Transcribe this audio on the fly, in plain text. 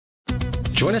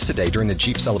Join us today during the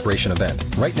Jeep Celebration event.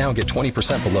 Right now, get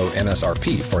 20% below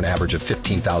MSRP for an average of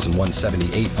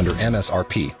 $15,178 under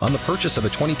MSRP on the purchase of a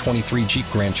 2023 Jeep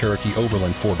Grand Cherokee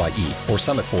Overland 4xE or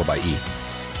Summit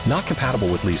 4xE. Not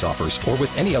compatible with lease offers or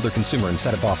with any other consumer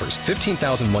incentive offers.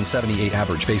 $15,178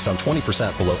 average based on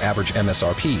 20% below average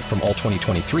MSRP from all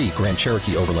 2023 Grand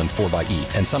Cherokee Overland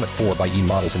 4xE and Summit 4xE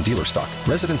models in dealer stock.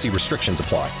 Residency restrictions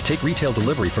apply. Take retail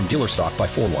delivery from dealer stock by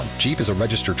 4/1. Jeep is a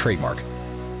registered trademark.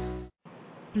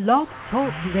 Blog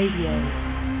Talk Radio.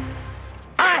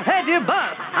 I hate you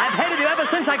both. I've hated you ever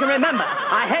since I can remember.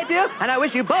 I hate you, and I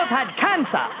wish you both had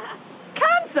cancer.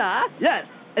 Cancer? Yes,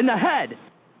 in the head.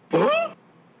 Huh?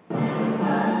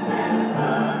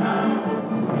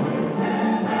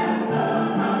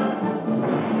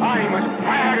 I'm as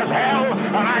tired as hell,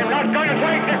 and I'm not going to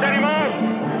take this anymore.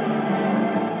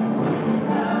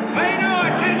 Pay no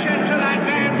attention to that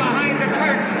man behind the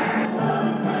curtain.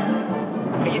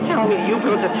 Are you telling me you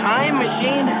built a time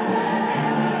machine?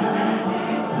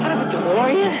 Out of a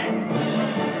DeLorean?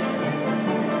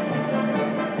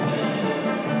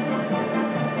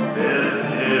 This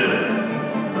is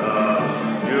the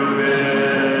Stupid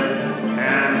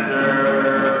Cancer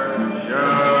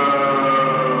Show.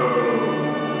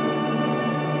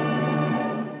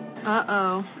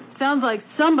 Uh-oh. Sounds like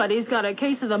somebody's got a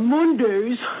case of the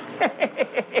Mondays.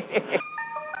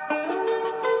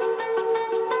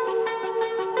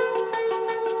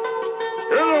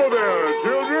 Hello there,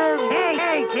 children.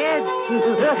 Hey, kids.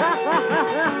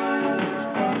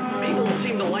 People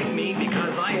seem to like me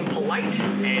because I am polite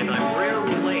and I'm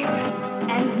rarely late.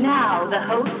 And now, the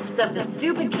hosts of the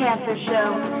Stupid Cancer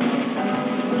Show,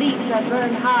 Lisa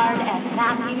Bernhard and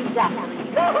Matthew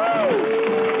Zachary.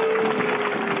 Woohoo!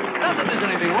 Not that there's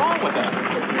anything wrong with that.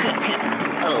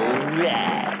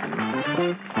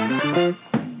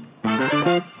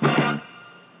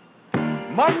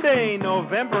 Monday,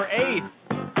 November 8th,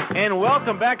 and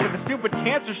welcome back to the Stupid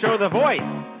Cancer Show, the voice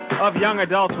of young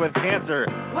adults with cancer.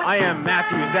 I am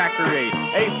Matthew Zachary,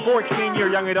 a 14-year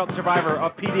young adult survivor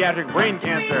of pediatric brain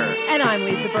cancer. And I'm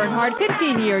Lisa Bernhard,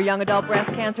 15-year young adult breast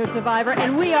cancer survivor,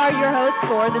 and we are your hosts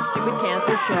for the Stupid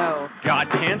Cancer Show. Got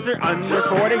cancer?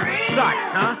 Unrecording? Sucks,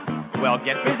 huh? Well,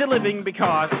 get busy living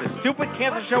because the Stupid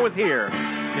Cancer Show is here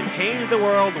to change the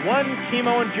world one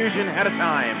chemo infusion at a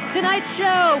time. Tonight's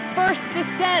show, First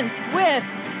Descent with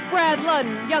Brad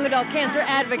Ludden, young adult cancer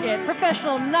advocate,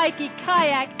 professional Nike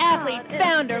Kayak athlete,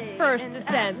 founder, First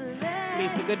Descent.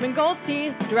 Lisa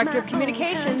GOODMAN, Director of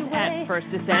Communications at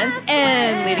First Descent.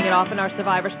 And leading it off in our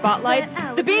survivor spotlight,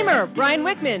 the Beamer, Brian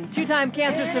Wickman, two-time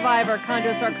cancer survivor,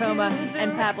 chondrosarcoma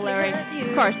and papillary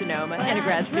carcinoma, and a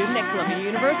grad student at Columbia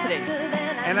University.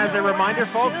 And as a reminder,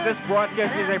 folks, this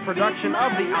broadcast is a production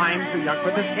of the I'm Too Young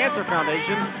for This Cancer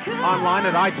Foundation. Online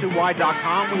at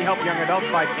i2y.com, we help young adults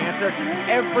fight cancer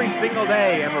every single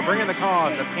day, and we're bringing the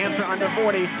cause of cancer under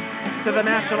 40 to the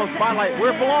national spotlight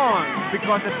where it belongs,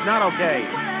 because it's not okay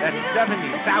that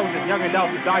 70,000 young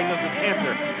adults are diagnosed with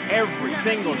cancer every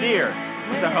single year.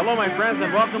 So hello, my friends,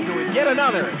 and welcome to yet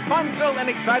another fun-filled and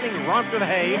exciting romp through the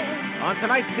hay on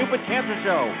tonight's Stupid Cancer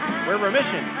Show, where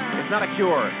remission is not a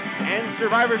cure, and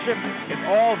survivorship is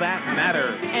all that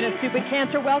matters. And a Stupid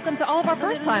Cancer welcome to all of our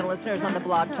first-time listeners on the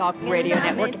Blog Talk Radio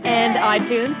Network and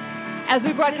iTunes, as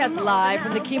we broadcast live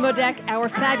from the Chemo Deck, our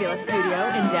fabulous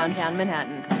studio in downtown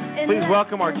Manhattan. Please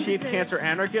welcome our Chief Cancer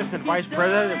Anarchist and Vice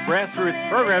President of Grassroots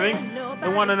Programming, the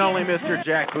one and only Mr.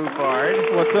 Jack Buford.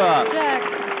 What's up? Jack.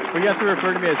 Well, you have to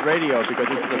refer to me as radio because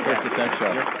this is the First Descent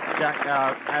show. Jack,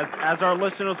 as our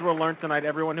listeners will learn tonight,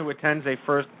 everyone who attends a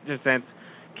First Descent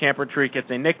camp retreat gets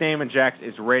a nickname, and Jack's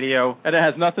is radio. And it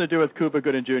has nothing to do with Cuba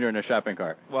Gooding Jr. in a shopping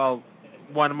cart. Well,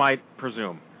 one might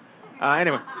presume.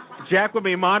 Anyway, Jack will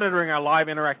be monitoring our live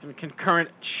interactive concurrent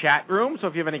chat room, so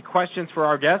if you have any questions for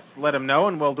our guests, let them know,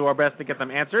 and we'll do our best to get them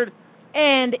answered.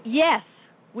 And yes,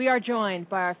 we are joined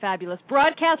by our fabulous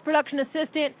broadcast production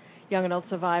assistant, young adult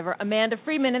survivor, Amanda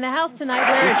Freeman, in the house tonight.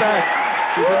 Where is she?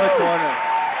 She's in the corner.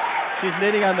 She's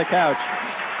knitting on the couch.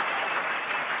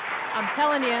 I'm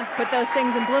telling you, put those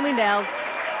things in Bloomingdale's.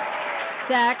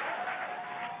 Zach,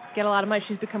 get a lot of money.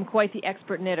 She's become quite the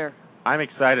expert knitter. I'm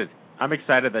excited. I'm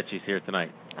excited that she's here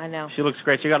tonight. I know. She looks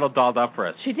great. She got all dolled up for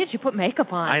us. She did. She put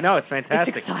makeup on. I know. It's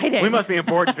fantastic. It's exciting. We must be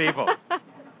important people.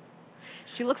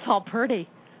 She looks all pretty.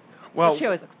 Well, she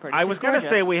always looks pretty. I was going to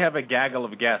say we have a gaggle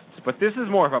of guests, but this is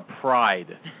more of a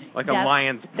pride, like a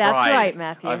lion's pride that's right,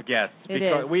 Matthew. of guests. It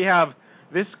because is. we have,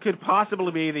 this could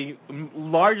possibly be the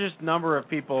largest number of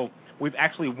people we've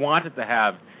actually wanted to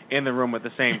have in the room at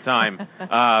the same time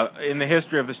in the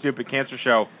history of the Stupid Cancer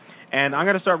Show. And I'm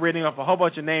going to start reading off a whole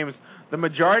bunch of names, the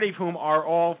majority of whom are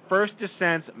all First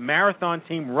Descent marathon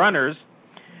team runners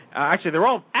Actually, they're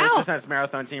all First Descents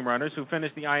Marathon team runners who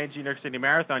finished the ING New York City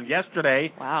Marathon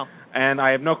yesterday. Wow. And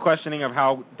I have no questioning of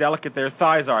how delicate their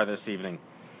thighs are this evening.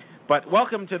 But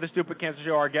welcome to the Stupid Cancer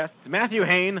Show. Our guests, Matthew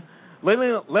Hain,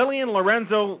 Lillian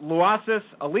Lorenzo Luasis,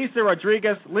 Elisa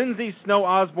Rodriguez, Lindsay Snow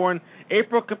Osborne,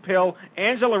 April Capil,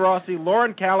 Angela Rossi,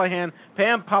 Lauren Callahan,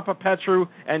 Pam Papapetru,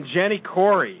 and Jenny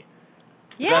Corey.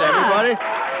 Yeah. Is that everybody?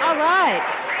 All right.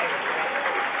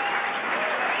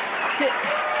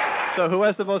 So who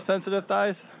has the most sensitive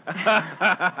thighs?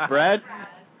 Brad?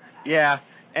 Yeah.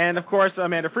 And, of course,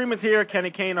 Amanda Freeman's here, Kenny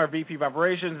Kane, our VP of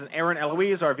Operations, and Aaron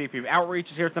Eloise, our VP of Outreach,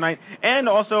 is here tonight. And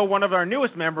also one of our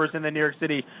newest members in the New York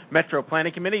City Metro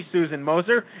Planning Committee, Susan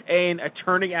Moser, an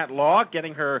attorney at law,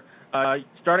 getting her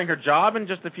starting her job in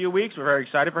just a few weeks. We're very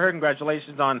excited for her.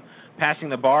 Congratulations on passing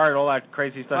the bar and all that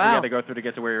crazy stuff you got to go through to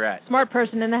get to where you're at. Smart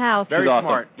person in the house. Very awesome.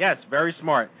 smart. Yes, very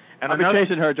smart. And I'll be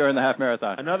chasing her during the half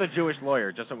marathon. Another Jewish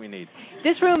lawyer, just what we need.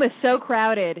 This room is so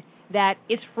crowded that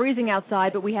it's freezing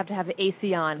outside, but we have to have the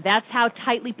AC on. That's how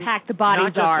tightly packed the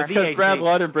bodies are. Because Brad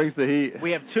Ludden brings the heat.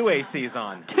 We have 2 ACs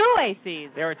on. 2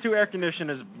 ACs. There are 2 air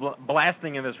conditioners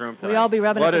blasting in this room tonight. We all be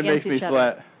rubbing up against each other.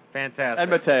 Ludden makes me sweat. Fantastic. And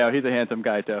Mateo, he's a handsome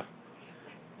guy, too.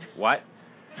 What?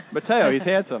 Mateo, he's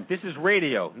handsome. This is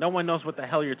radio. No one knows what the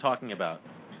hell you're talking about.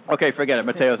 Okay, forget it.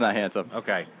 Mateo's not handsome.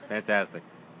 Okay, fantastic.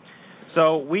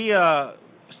 So we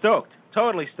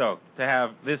totally stoked to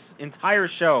have this entire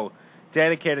show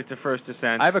dedicated to First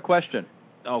Descent. I have a question.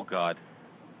 Oh, God.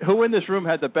 Who in this room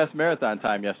had the best marathon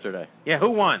time yesterday? Yeah,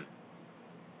 who won?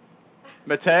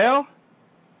 Mateo?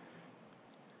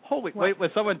 Holy, wait,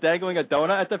 was someone dangling a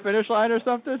donut at the finish line or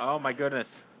something? Oh, my goodness.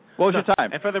 What was your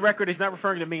time? And for the record, he's not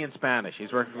referring to me in Spanish. He's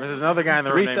there's another guy in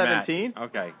the room named Matt. 3:17?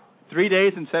 Okay. 3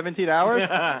 days and 17 hours?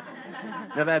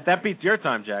 Now that beats your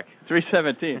time, Jack.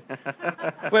 3:17.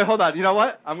 Wait, hold on. You know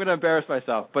what? I'm going to embarrass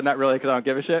myself, but not really because I don't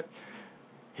give a shit.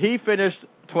 He finished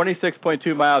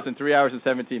 26.2 miles in 3 hours and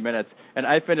 17 minutes, and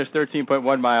I finished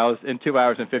 13.1 miles in 2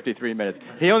 hours and 53 minutes.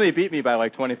 He only beat me by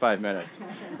like 25 minutes.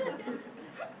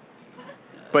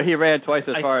 But he ran twice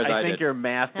as far as I did. I think your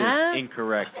math is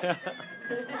incorrect.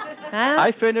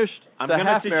 I finished the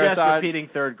half marathon repeating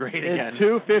third grade again. In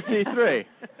 2:53,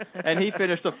 and he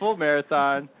finished the full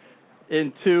marathon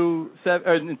in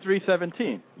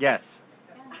 3:17. Yes.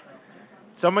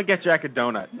 Someone get Jack a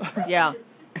donut. Yeah.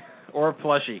 Or a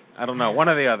plushie. I don't know. One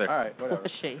or the other. All right, whatever.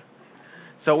 Plushie.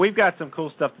 So we've got some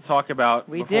cool stuff to talk about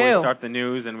before we start the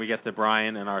news and we get to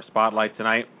Brian and our spotlight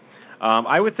tonight.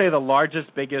 I would say the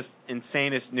largest, biggest,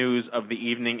 insanest news of the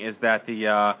evening is that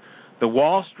the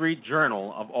Wall Street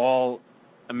Journal, of all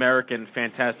American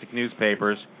fantastic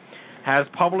newspapers, has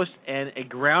published a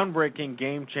groundbreaking,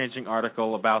 game-changing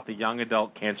article about the young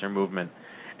adult cancer movement.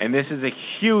 And this is a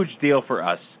huge deal for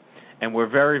us, and we're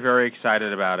very, very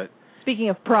excited about it. Speaking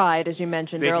of pride, as you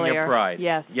mentioned earlier. Speaking of pride.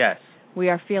 Yes. Yes. We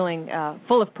are feeling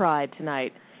full of pride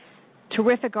tonight.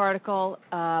 Terrific article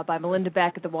by Melinda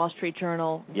Beck at the Wall Street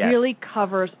Journal. Yes. Really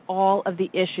covers all of the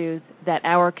issues that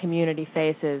our community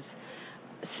faces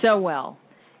so well.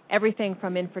 Everything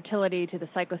from infertility to the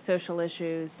psychosocial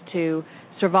issues to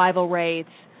survival rates.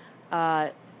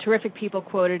 Terrific people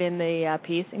quoted in the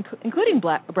piece, including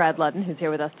Brad Ludden, who's here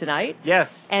with us tonight. Yes.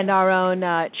 And our own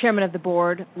chairman of the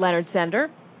board, Leonard Sender,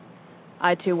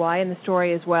 I2Y, in the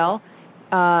story as well.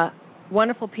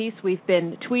 Wonderful piece. We've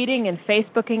been tweeting and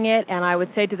Facebooking it, and I would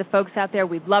say to the folks out there,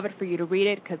 we'd love it for you to read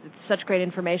it because it's such great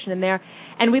information in there.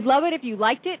 And we'd love it if you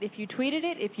liked it, if you tweeted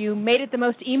it, if you made it the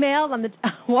most emailed on the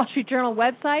Wall Street Journal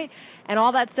website, and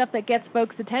all that stuff that gets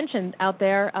folks' attention out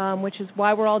there, which is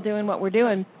why we're all doing what we're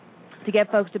doing, to get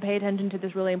folks to pay attention to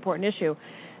this really important issue.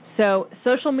 So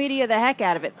social media the heck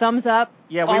out of it. Thumbs up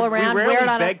all around. We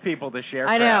rarely beg people to share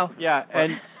I know. crap. Yeah,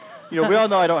 and we all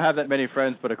know I don't have that many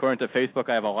friends, but according to Facebook,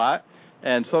 I have a lot.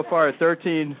 And so far,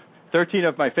 13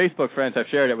 of my Facebook friends have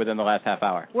shared it within the last half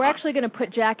hour. We're actually going to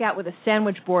put Jack out with a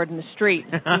sandwich board in the street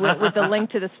with the link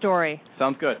to the story.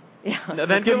 Sounds good. Yeah. No,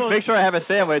 then make sure I have a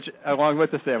sandwich along with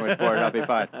the sandwich board. I'll be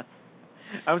fine.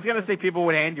 I was going to say people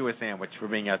would hand you a sandwich for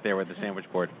being out there with the sandwich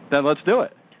board. Then let's do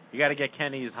it. You got to get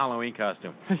Kenny's Halloween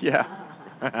costume. Yeah.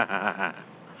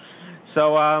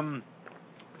 So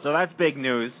that's big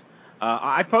news.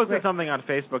 I posted something on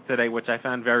Facebook today which I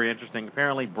found very interesting.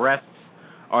 Apparently breasts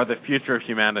are the future of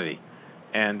humanity.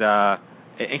 And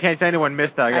in case anyone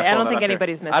missed that, I don't think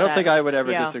anybody's missed that. I don't think I would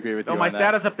ever disagree with you my on that.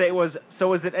 status update was,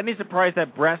 so is it any surprise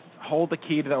that breasts hold the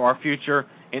key to our future?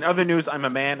 In other news, I'm a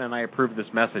man and I approve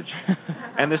this message.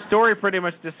 And the story pretty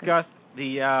much discussed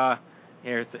it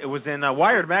was in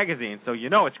Wired magazine, so you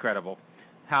know it's credible.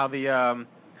 How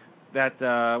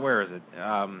where is it?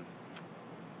 I'm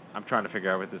trying to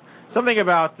figure out what this. Something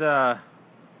about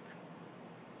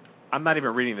I'm not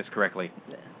even reading this correctly.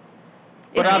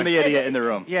 But I'm the idiot in the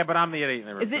room. Yeah, but I'm the idiot in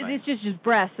the room. It's just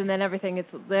breasts, and then everything.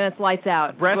 It's lights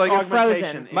out. Breast like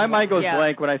augmentation. Frozen. My mind goes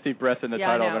blank when I see breasts in the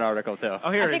title I of an article too.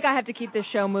 Oh, here I think I have to keep this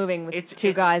show moving with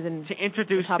two guys and to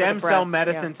introduce top of stem the breast. cell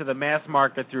medicine to the mass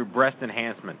market through breast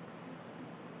enhancement.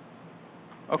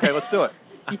 Okay, let's do it.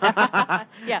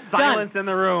 Yeah. Silence in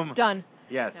the room. Done.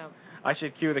 Yes. No. I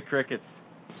should cue the crickets.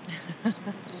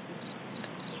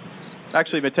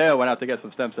 Actually, Mateo went out to get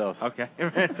some stem cells. Okay.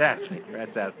 Fantastic.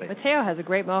 Mateo has a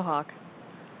great mohawk.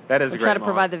 That is We'll a great try to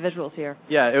mohawk. provide the visuals here.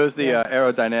 Yeah, it was the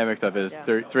aerodynamics of his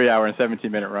 3 hour and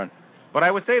 17-minute run. But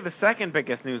I would say the second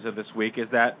biggest news of this week is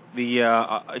that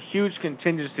a huge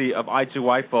contingency of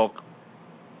I2Y folk,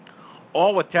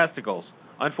 all with testicles,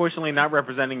 unfortunately not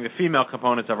representing the female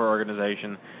components of our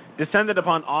organization, descended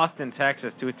upon Austin,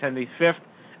 Texas to attend the 5th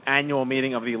annual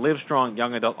meeting of the Livestrong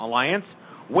Young Adult Alliance,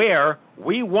 where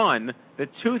we won the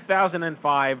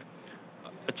 2005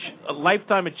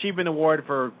 Lifetime Achievement Award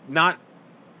for not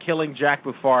killing Jack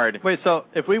Buffard. Wait, so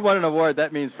if we won an award,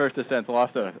 that means First Descent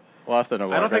lost an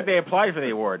award. I don't think they applied for the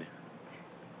award.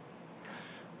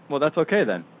 Well, that's okay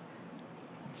then.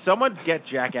 Someone get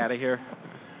Jack out of here.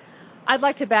 I'd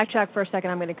like to backtrack for a second.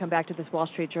 I'm going to come back to this Wall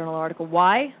Street Journal article.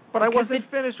 Why? But I wasn't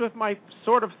finished with my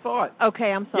sort of thought. Okay,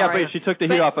 I'm sorry. Yeah, but she took the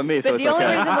heat off of me, so it's okay. But the only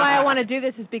reason why I want to do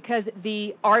this is because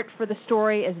the art for the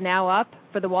story is now up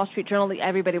for the Wall Street Journal.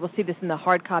 Everybody will see this in the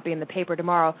hard copy in the paper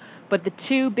tomorrow. But the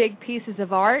two big pieces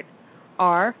of art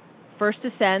are First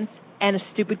Ascents and a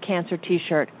Stupid Cancer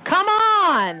T-shirt. Come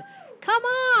on! Come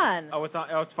on! Oh,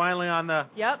 it's finally on the...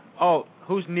 Yep. Oh,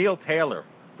 who's Neil Taylor?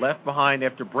 Left behind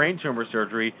after brain tumor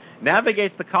surgery,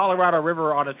 navigates the Colorado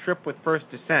River on a trip with First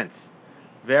Descents.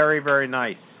 Very, very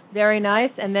nice. Very nice.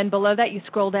 And then below that, you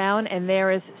scroll down, and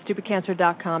there is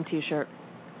stupidcancer.com T-shirt.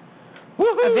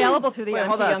 Woohoo! Available through the Wait,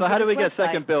 hold on. So how do we get website.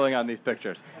 second billing on these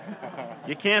pictures?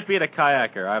 You can't beat a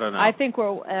kayaker. I don't know. I think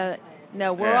we're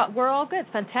we're all good.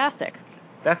 Fantastic.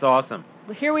 That's awesome.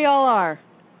 Well, here we all are.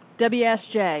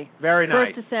 WSJ. Very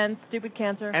nice. First Ascent, Stupid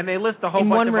Cancer. And they list a whole in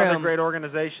bunch one of room. other great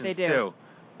organizations, They do. too.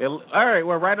 All right,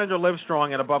 we're right under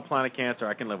Livestrong and above Planet Cancer.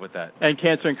 I can live with that. And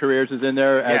Cancer and Careers is in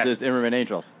there, Yes. as is Immerman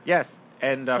Angels. Yes,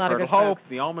 and Lot of Fertile good Hope, folks.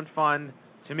 the Almond Fund,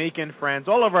 Tamika and Friends,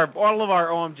 all of our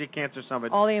OMG Cancer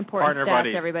Summit all the important partner stats,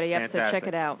 buddies. everybody. Yep, so Fantastic. check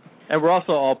it out. And we're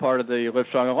also all part of the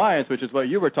Livestrong Alliance, which is what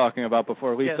you were talking about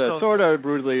before Lisa sort of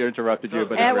rudely interrupted you.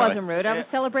 But It wasn't rude. I was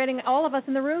celebrating all of us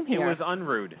in the room It here. was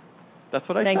unrude. That's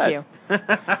what I Thank said. you.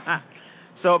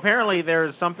 So apparently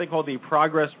there's something called the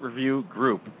Progress Review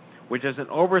Group, which is an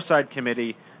oversight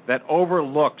committee that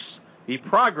overlooks the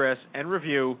progress and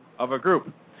review of a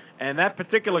group. And that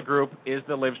particular group is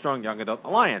the Livestrong Young Adult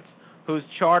Alliance, whose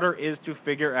charter is to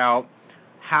figure out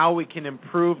how we can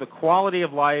improve the quality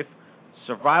of life,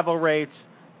 survival rates,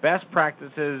 best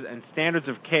practices, and standards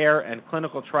of care and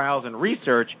clinical trials and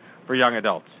research for young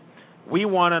adults. We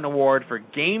won an award for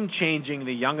game-changing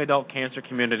the young adult cancer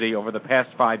community over the past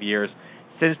 5 years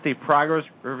since the Progress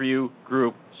Review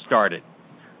Group started.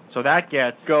 So that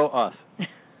gets... Go us. one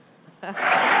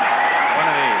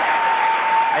of these.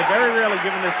 I've very rarely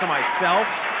given this to myself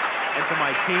and to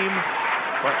my team,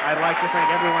 but I'd like to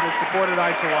thank everyone who supported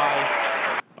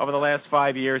I2Y over the last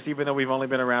 5 years, even though we've only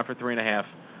been around for 3.5.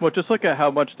 Well, just look at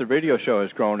how much the radio show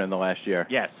has grown in the last year.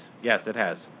 Yes, it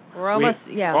has. We're almost,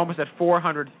 We're almost at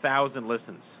 400,000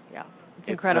 listens. Yeah, it's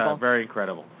incredible. Very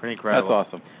incredible. Pretty incredible. That's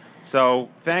awesome. So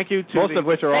thank you to most of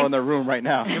which are all in the room right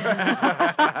now.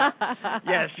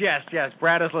 Yes.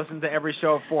 Brad has listened to every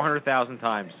show 400,000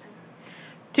 times.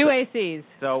 2 ACs,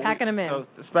 packing them in. So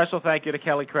a special thank you to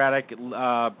Kelly Craddock,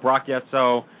 Brock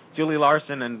Yetso, Julie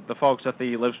Larson, and the folks at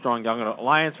the Livestrong Young Adult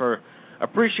Alliance for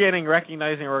appreciating,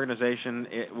 recognizing our organization.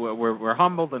 We're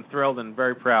humbled and thrilled and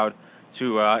very proud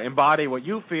to embody what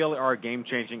you feel are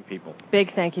game-changing people. Big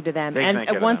thank you to them. Big thank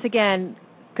you to once them. again,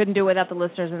 couldn't do it without the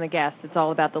listeners and the guests. It's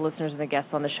all about the listeners and the guests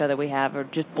on the show that we have, or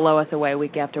just blow us away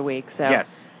week after week. So yes.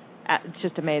 It's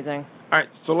just amazing. All right,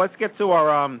 so let's get to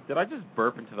our, did I just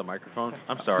burp into the microphone?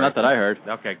 I'm sorry. Not that I heard.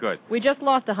 Okay, good. We just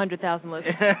lost 100,000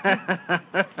 listeners.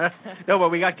 No, but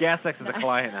we got GasX as a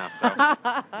client now, so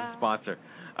sponsor.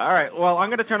 All right, well, I'm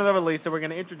going to turn it over to Lisa. We're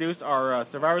going to introduce our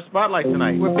Survivor Spotlight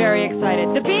tonight. We're very excited.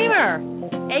 The Beamer,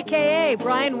 a.k.a.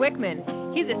 Brian Wickman.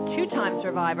 He's a 2-time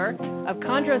survivor of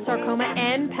chondrosarcoma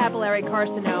and papillary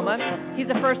carcinoma. He's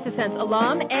a First Descent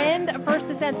alum and a First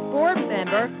Descent board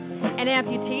member, an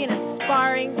amputee, an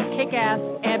aspiring kick-ass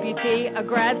amputee, a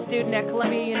grad student at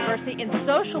Columbia University in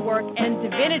social work and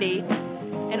divinity,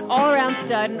 an all-around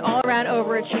stud, an all-around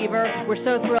overachiever. We're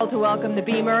so thrilled to welcome the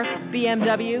Beamer,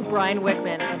 BMW, Brian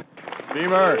Wickman.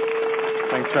 Beamer,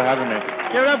 thanks for having me.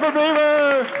 Give it up for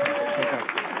Beamer!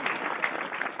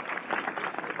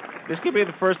 This could be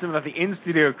the first time that the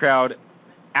in-studio crowd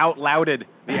out-louded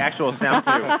the actual sound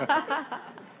tube.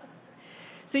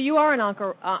 So you are an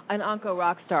onco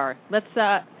rock star. Let's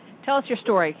tell us your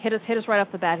story. Hit us right off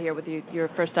the bat here with your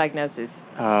first diagnosis.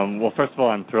 Well, first of all,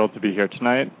 I'm thrilled to be here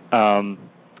tonight.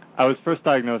 I was first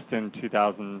diagnosed in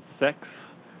 2006.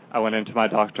 I went into my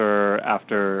doctor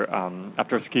after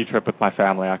a ski trip with my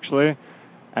family, actually,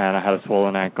 and I had a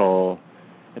swollen ankle.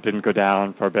 It didn't go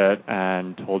down for a bit,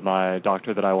 and told my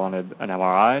doctor that I wanted an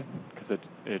MRI because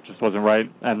it just wasn't right,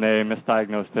 and they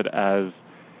misdiagnosed it as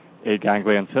a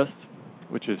ganglion cyst,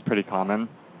 which is pretty common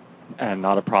and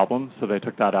not a problem. So they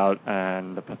took that out,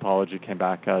 and the pathology came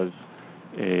back as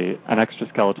an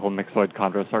extraskeletal myxoid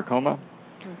chondrosarcoma.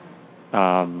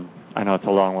 I know it's a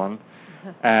long one.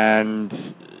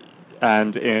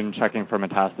 And in checking for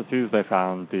metastases, they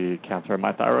found the cancer in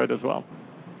my thyroid as well.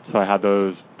 So I had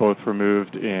those both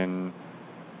removed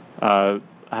I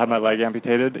had my leg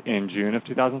amputated in June of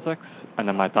 2006, and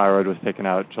then my thyroid was taken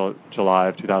out July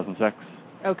of 2006.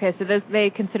 Okay, so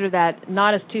they consider that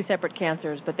not as two separate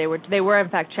cancers, but they were in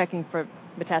fact checking for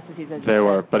metastases. As they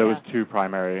were, but it was two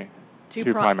primary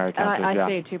cancers.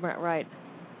 I see, right.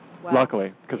 Wow.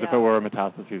 Luckily, because if it were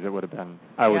metastases, it would have been.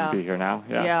 I wouldn't be here now.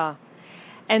 Yeah.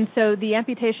 And so the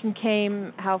amputation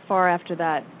came how far after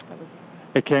that?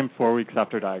 It came 4 weeks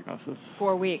after diagnosis.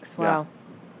 4 weeks. Wow.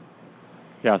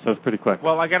 Yeah, so it's pretty quick.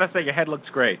 Well, I gotta say, your head looks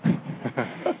great.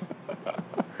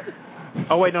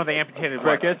 Oh wait, no, they amputated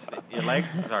Rickets? Your leg?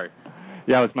 Sorry.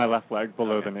 Yeah, it was my left leg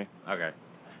below the knee. Okay.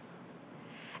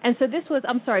 And so this was,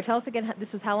 I'm sorry, tell us again, this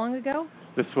was how long ago?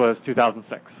 This was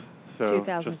 2006, so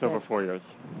 2006. just over 4 years.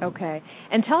 Okay.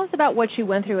 And tell us about what you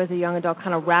went through as a young adult,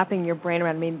 kind of wrapping your brain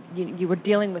around. I mean, you were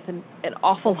dealing with an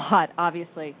awful lot,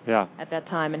 obviously, at that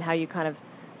time, and how you kind of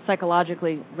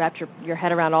psychologically wrapped your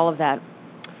head around all of that.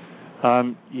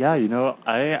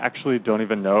 I actually don't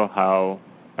even know how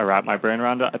I wrapped my brain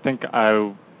around it. I think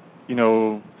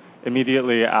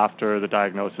immediately after the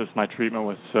diagnosis, my treatment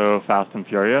was so fast and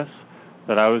furious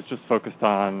that I was just focused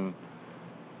on,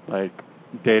 like,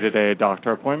 day-to-day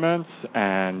doctor appointments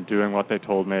and doing what they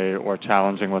told me or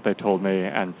challenging what they told me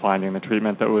and finding the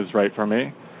treatment that was right for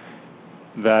me.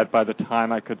 That by the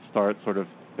time I could start sort of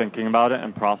thinking about it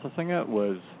and processing it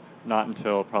was not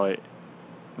until probably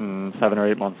 7 or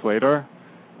 8 months later.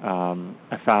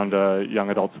 I found a young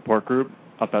adult support group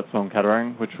up at Sloan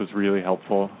Kettering, which was really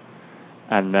helpful.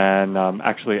 And then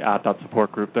actually at that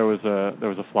support group there was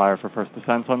a flyer for First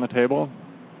Descent on the table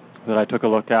that I took a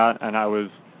look at, and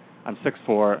I'm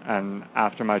 6'4", and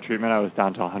after my treatment I was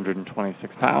down to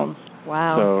 126 pounds.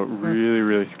 Wow. So really,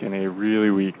 really skinny, really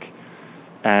weak,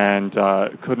 and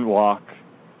couldn't walk.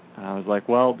 And I was like,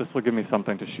 well, this will give me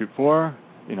something to shoot for,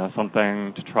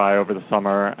 something to try over the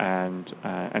summer and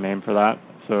aim for that.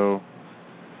 So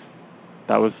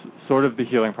that was sort of the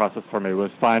healing process for me, was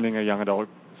finding a young adult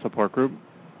support group,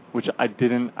 which I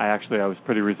was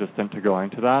pretty resistant to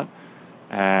going to that.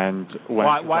 And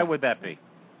why would that be?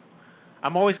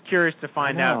 I'm always curious to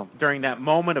find out during that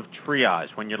moment of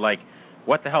triage when you're like,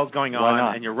 what the hell's going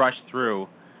on, and you rush through.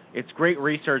 It's great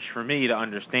research for me to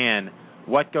understand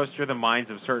what goes through the minds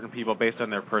of certain people based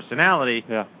on their personality.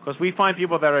 Yeah. Because we find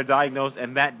people that are diagnosed,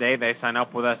 and that day they sign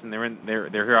up with us, and they're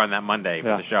here on that Monday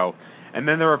for the show. And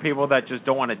then there are people that just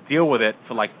don't want to deal with it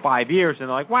for like 5 years, and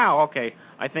they're like, wow, okay,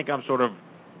 I think I'm sort of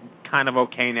kind of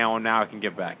okay now, and now I can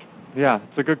give back. Yeah,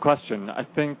 it's a good question. I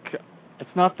think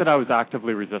it's not that I was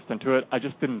actively resistant to it. I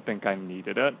just didn't think I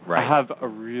needed it. Right. I have a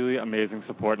really amazing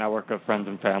support network of friends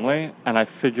and family, and I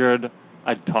figured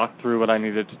I'd talk through what I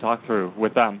needed to talk through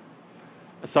with them,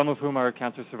 some of whom are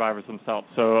cancer survivors themselves.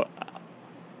 So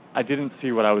I didn't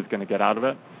see what I was going to get out of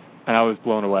it, and I was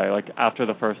blown away. Like, after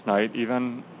the first night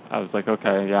even, I was like,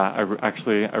 okay, yeah, I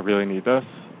really need this.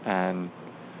 And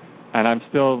I'm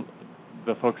still,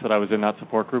 the folks that I was in that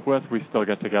support group with, we still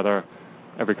get together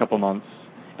every couple months.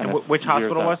 And which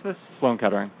hospital was this? Sloan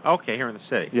Kettering. Okay, here in the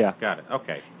city. Yeah. Got it.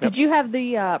 Okay. Did you have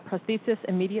the prosthesis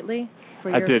immediately?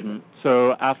 I didn't.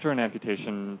 So after an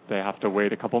amputation, they have to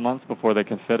wait a couple months before they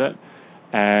can fit it.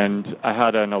 And I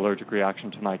had an allergic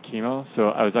reaction to my chemo, so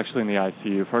I was actually in the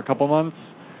ICU for a couple months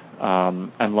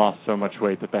and lost so much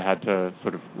weight that they had to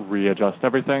sort of readjust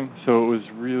everything. So it was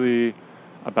really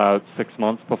about 6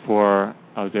 months before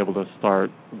I was able to start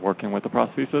working with the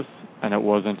prosthesis, and it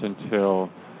wasn't until...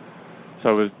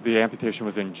 So the amputation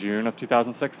was in June of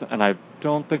 2006, and I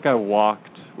don't think I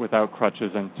walked without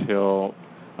crutches until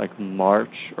like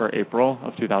March or April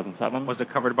of 2007. Was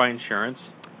it covered by insurance?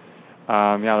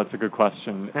 Yeah, that's a good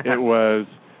question. It was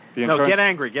the insurance. No, get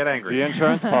angry. The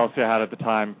insurance policy I had at the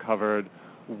time covered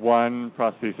one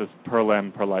prosthesis per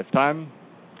limb per lifetime,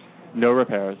 no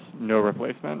repairs, no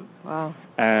replacement. Wow.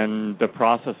 And the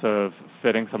process of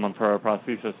fitting someone for a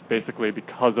prosthesis, basically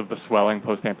because of the swelling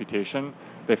post-amputation,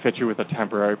 they fit you with a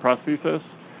temporary prosthesis,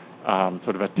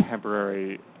 sort of a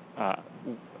temporary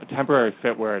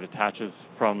fit where it attaches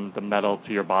from the metal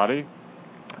to your body.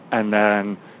 And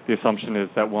then the assumption is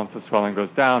that once the swelling goes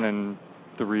down in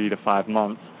 3 to 5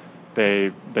 months,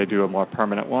 they do a more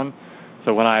permanent one.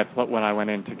 So when I went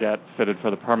in to get fitted for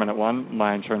the permanent one,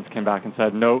 my insurance came back and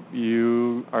said, nope,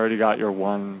 you already got your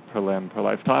one per limb per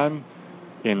lifetime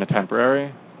in the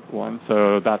temporary one.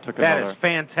 So that took another. That is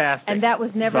fantastic. And that was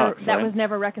never Sucks, right? was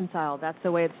never reconciled. That's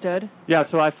the way it stood. Yeah,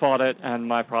 so I fought it, and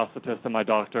my prosthetist and my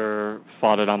doctor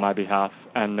fought it on my behalf,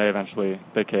 and they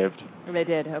caved. They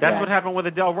did. Okay. That's what happened with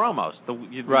Adele Ramos, the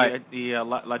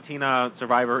Latina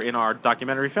survivor in our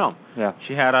documentary film. Yeah.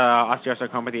 She had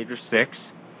osteosarcoma at the age of 6,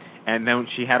 and then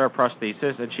she had her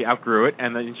prosthesis, and she outgrew it,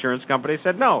 and the insurance company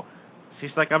said no.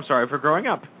 She's like, I'm sorry for growing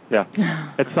up. Yeah.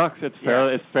 It sucks.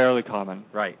 It's fairly common.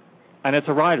 Right. And it's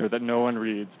a rider that no one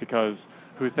reads because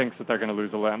who thinks that they're going to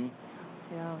lose a limb?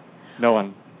 Yeah. No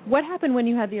one. What happened when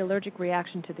you had the allergic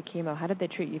reaction to the chemo? How did they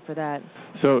treat you for that?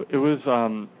 So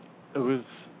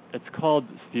it's called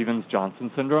Stevens-Johnson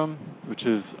syndrome, which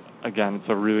is, again, it's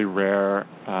a really rare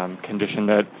condition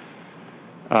that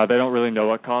they don't really know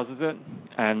what causes it,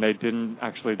 and they didn't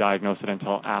actually diagnose it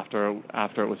until after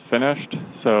it was finished.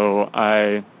 So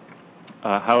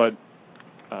how it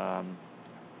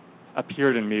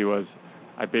appeared in me was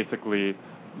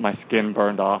my skin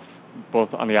burned off both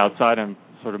on the outside and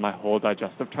sort of my whole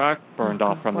digestive tract burned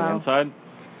off from the inside.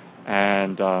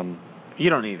 And you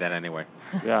don't need that anyway.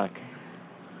 Yeah.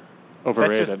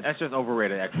 Overrated. That's just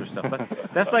overrated extra stuff.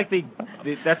 That's like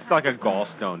that's like a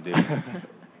gallstone, dude.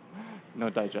 No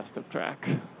digestive tract.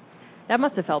 That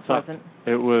must have felt pleasant.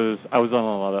 It was. I was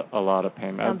on a lot of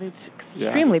pain meds. Sounds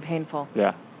extremely painful.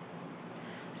 Yeah.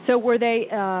 So were they?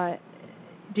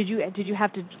 Did you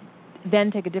have to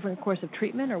then take a different course of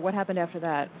treatment, or what happened after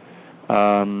that?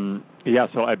 Yeah.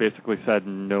 So I basically said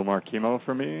no more chemo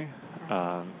for me.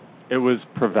 It was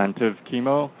preventive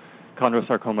chemo.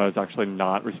 Chondrosarcoma is actually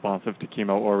not responsive to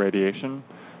chemo or radiation,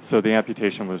 so the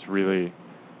amputation was really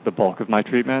the bulk of my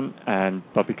treatment.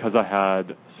 But because I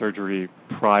had surgery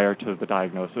prior to the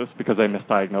diagnosis, because I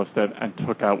misdiagnosed it and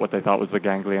took out what they thought was the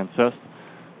ganglion cyst,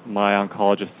 my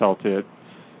oncologist felt that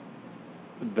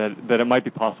it might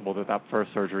be possible that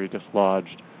first surgery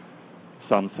dislodged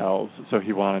some cells, so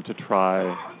he wanted to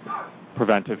try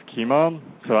preventive chemo.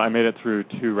 So I made it through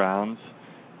 2 rounds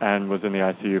and was in the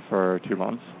ICU for 2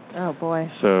 months. Oh, boy.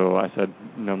 So I said,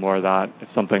 no more of that. If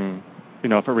something,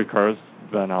 if it recurs,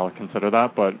 then I'll consider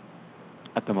that. But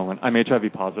at the moment, I'm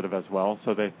HIV positive as well,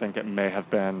 so they think it may have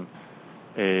been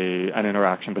an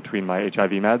interaction between my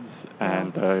HIV meds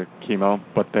and the chemo,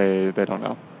 but they don't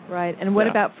know. Right. And what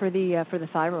about for the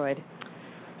thyroid?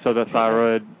 So the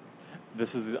thyroid, this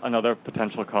is another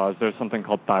potential cause. There's something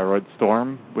called thyroid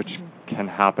storm, which can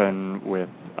happen with,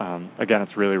 again,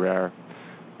 it's really rare,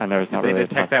 and there's not really.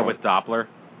 Did they detect that with Doppler?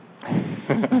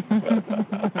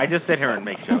 I just sit here and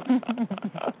make jokes.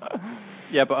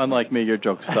 Yeah, but unlike me, your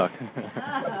jokes suck.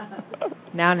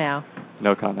 Now.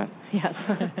 No comment. Yes.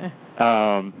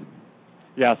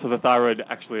 Yeah, so the thyroid,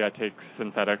 actually I take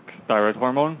synthetic thyroid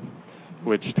hormone,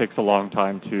 which takes a long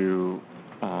time to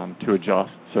adjust.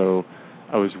 So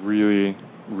I was really,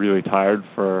 really tired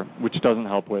which doesn't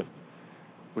help with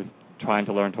trying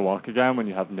to learn to walk again when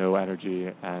you have no energy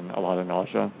and a lot of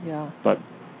nausea. Yeah. But,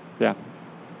 yeah.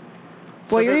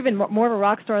 Boy, you're even more of a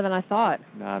rock star than I thought.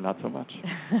 Nah, not so much.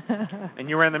 And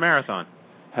you ran the marathon?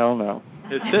 Hell no.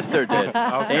 His sister did.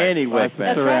 Okay. Anyway, my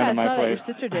sister ran in my place.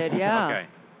 Your sister did, yeah. Okay.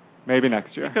 Maybe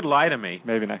next year. You could lie to me.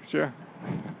 Maybe next year.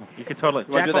 You could totally.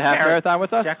 You want to do the half marathon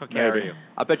with us? Jack will carry you.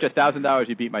 I'll bet you $1,000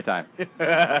 you beat my time.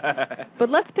 But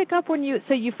let's pick up when you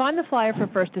find the flyer for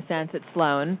First Descent at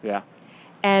Sloan. Yeah.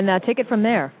 And take it from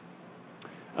there.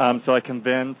 So I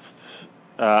convinced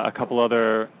a couple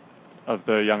other of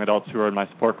the young adults who were in my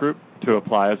support group to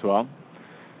apply as well.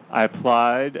 I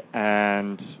applied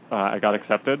and I got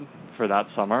accepted for that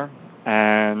summer,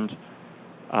 and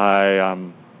I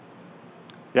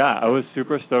was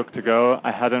super stoked to go.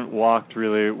 I hadn't walked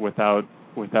really without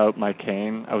my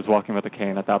cane. I was walking with a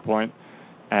cane at that point,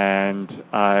 and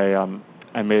I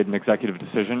made an executive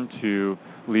decision to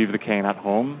leave the cane at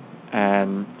home,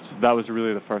 and so that was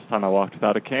really the first time I walked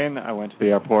without a cane. I went to the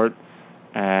airport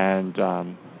and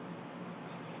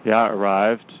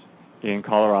arrived in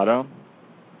Colorado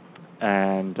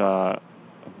and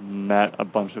met a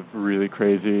bunch of really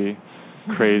crazy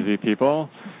people.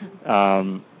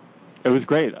 It was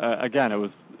great. Again, it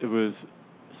was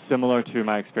similar to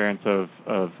my experience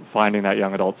of finding that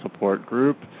young adult support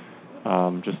group,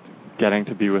 just getting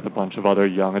to be with a bunch of other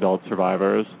young adult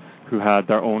survivors who had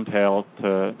their own tale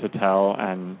to tell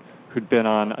and who'd been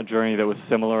on a journey that was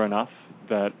similar enough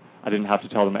that I didn't have to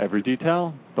tell them every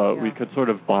detail, but we could sort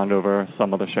of bond over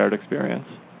some of the shared experience.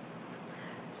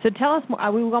 So tell us more. I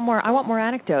want more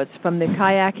anecdotes from the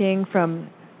kayaking,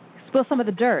 spill some of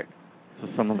the dirt. So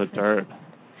some of the dirt.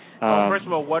 Well, first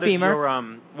of all, what Beamer.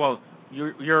 is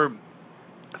your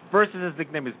first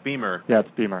nickname is Beamer. Yeah, it's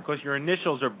Beamer. Because your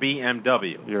initials are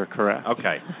BMW. You're correct.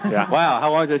 Okay. Yeah. Wow,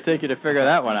 how long did it take you to figure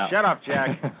that one out? Shut up,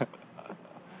 Jack.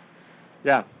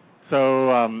 Yeah.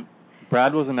 So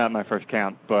Brad wasn't at my first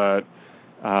camp, but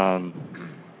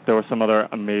there were some other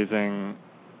amazing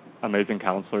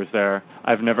counselors there.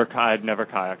 I'd never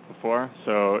kayaked before,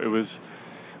 so it was.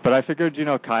 But I figured,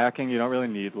 kayaking, you don't really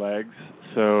need legs,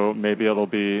 so maybe it'll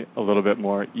be a little bit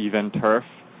more even turf.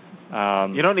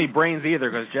 You don't need brains either,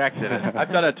 because Jack did it.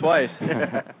 I've done it twice.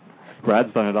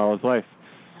 Brad's done it all his life.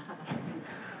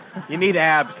 You need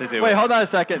abs to do it. Wait, hold on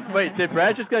a second. Wait, did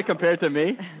Brad just get compared to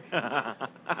me?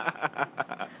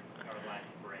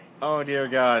 Oh, dear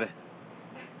God.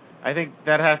 I think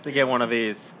that has to get one of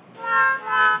these.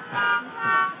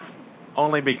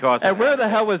 Only because... And where the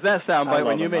hell was that soundbite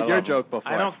when you made your joke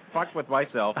before? I don't fuck with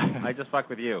myself. I just fuck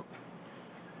with you.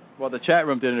 Well, the chat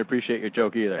room didn't appreciate your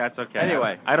joke either. That's okay.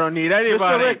 Anyway. I don't need anybody.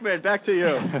 Mr. Rickman, back to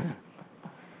you.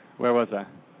 Where was I?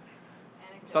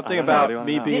 Something about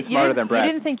me being smarter than Brad.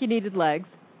 You didn't think you needed legs?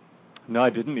 No, I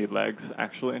didn't need legs,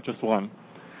 actually, just one.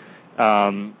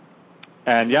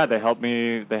 And yeah, they helped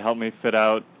me fit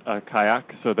out a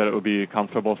kayak so that it would be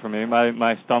comfortable for me.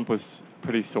 My stump was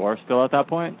pretty sore still at that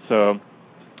point, so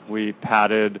we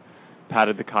padded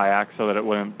the kayak so that it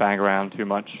wouldn't bang around too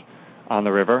much on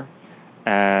the river.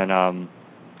 And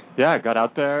I got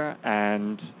out there,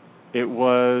 and it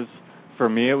was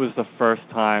the first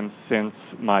time since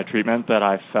my treatment that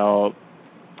I felt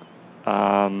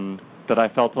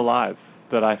alive,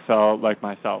 that I felt like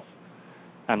myself,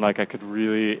 and like I could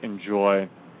really enjoy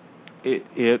it.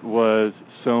 It was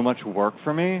so much work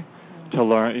for me to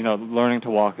learning to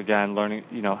walk again,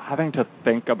 having to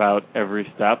think about every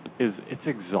step it's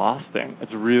exhausting.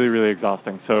 It's really, really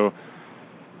exhausting. So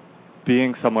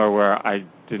being somewhere where I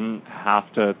didn't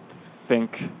have to think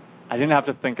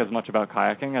as much about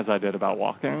kayaking as I did about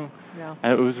walking. Yeah.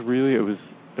 And it was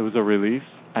a relief,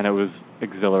 and it was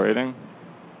exhilarating.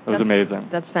 It was amazing.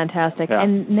 That's fantastic. Yeah.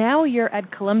 And now you're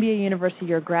at Columbia University.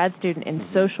 You're a grad student in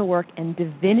social work and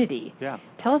divinity. Yeah.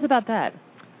 Tell us about that.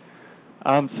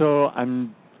 So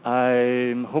I'm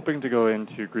hoping to go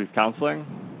into grief counseling,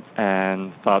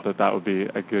 and thought that would be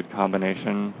a good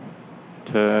combination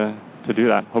to do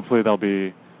that. Hopefully there'll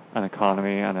be an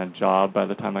economy and a job by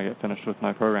the time I get finished with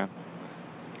my program.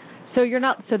 So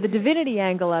the divinity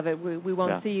angle of it, we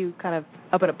won't see you kind of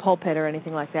up at a pulpit or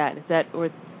anything like that. Is that or?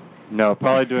 No,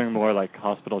 probably doing more like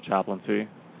hospital chaplaincy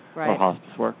or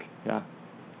hospice work. Yeah.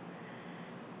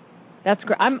 That's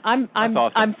great. That's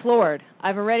awesome. I'm floored.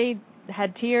 I've already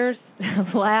had tears,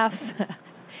 laughs.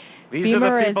 These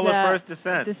Beamer are the people is, of First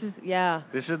Descent.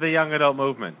 This is the young adult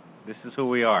movement. This is who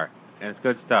we are, and it's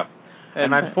good stuff.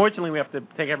 And unfortunately, we have to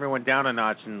take everyone down a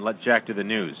notch and let Jack do the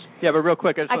news. Yeah, but real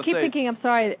quick, I keep thinking, I'm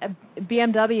sorry,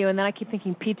 BMW, and then I keep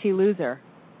thinking PT Loser.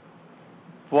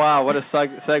 Wow, what a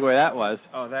segue that was.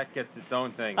 Oh, that gets its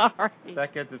own thing. Sorry.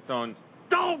 That gets its own...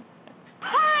 Don't!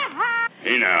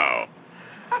 Hey now.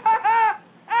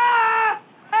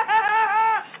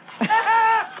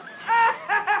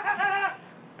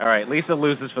 All right, Lisa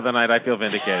loses for the night. I feel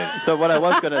vindicated. So what I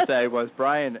was going to say was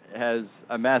Brian has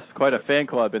amassed quite a fan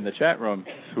club in the chat room.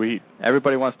 Sweet.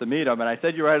 Everybody wants to meet him, and I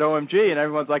said you were at OMG, and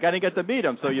everyone's like, I didn't get to meet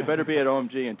him, so you better be at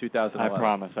OMG in 2011. I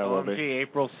promise I will be. OMG,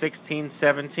 April 16,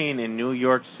 17 in New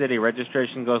York City.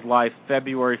 Registration goes live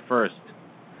February 1st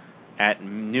at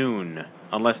noon,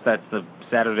 unless that's the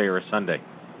Saturday or a Sunday.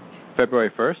 February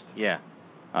 1st? Yeah.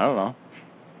 I don't know.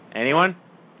 Anyone?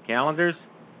 Calendars?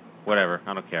 Whatever.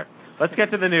 I don't care. Let's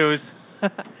get to the news,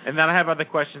 and then I have other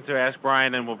questions to ask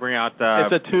Brian, and we'll bring out...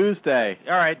 it's a Tuesday.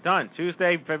 All right, done.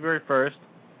 Tuesday, February 1st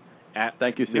at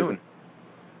Thank you, noon.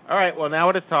 All right, well,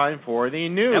 now it is time for the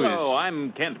news. Hello,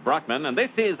 I'm Kent Brockman, and this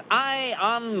is Eye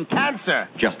on Cancer.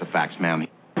 Just the facts, ma'am.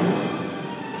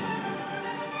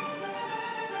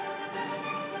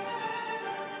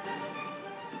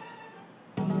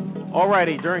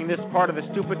 Alrighty, during this part of the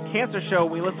Stupid Cancer Show,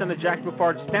 we listen to Jack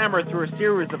Buffard stammer through a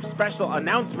series of special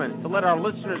announcements to let our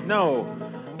listeners know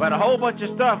about a whole bunch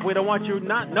of stuff we don't want you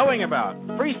not knowing about.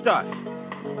 Free stuff,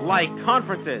 like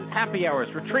conferences, happy hours,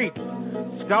 retreats,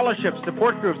 scholarships,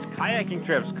 support groups, kayaking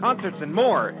trips, concerts, and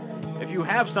more. If you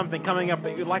have something coming up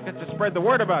that you'd like us to spread the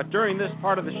word about during this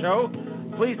part of the show,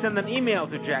 please send an email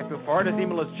to Jack Buffard. His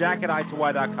email is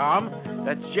jack@i2y.com.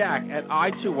 That's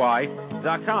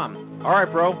jack@i2y.com. All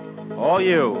right, bro. All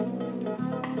you.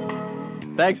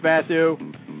 Thanks, Matthew.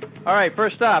 All right,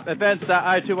 first stop,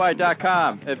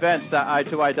 events.i2y.com.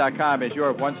 Events.i2y.com is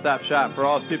your one-stop shop for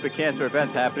all stupid cancer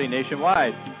events happening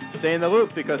nationwide. Stay in the loop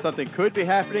because something could be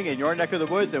happening in your neck of the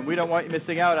woods, and we don't want you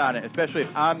missing out on it, especially if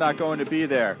I'm not going to be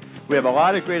there. We have a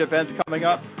lot of great events coming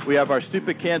up. We have our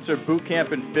Stupid Cancer Boot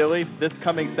Camp in Philly this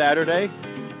coming Saturday.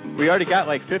 We already got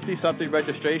like 50-something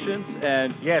registrations,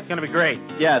 and yeah, it's going to be great.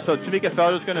 Yeah, so Tamika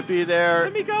Felder's going to be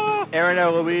there. Tamika! Aaron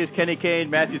L. Louise, Kenny Kane,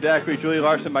 Matthew Zachary, Julie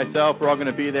Larson, myself, we're all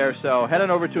going to be there. So head on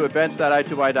over to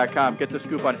events.i2y.com. Get the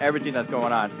scoop on everything that's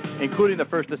going on, including the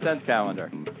First Ascents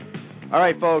calendar. All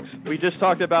right, folks, we just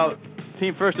talked about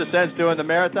Team First Ascents doing the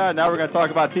marathon. Now we're going to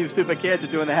talk about Team Stupid Cancer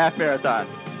doing the half marathon.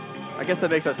 I guess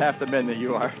that makes us half the men that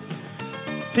you are.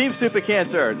 Team Stupid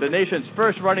Cancer, the nation's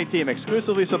first running team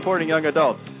exclusively supporting young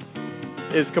adults,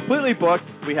 is completely booked.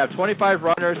 We have 25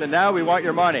 runners, and now we want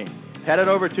your money. Head on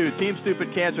over to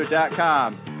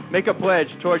teamstupidcancer.com. Make a pledge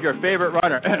toward your favorite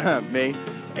runner, me,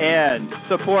 and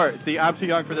support the I'm Too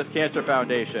Young for This Cancer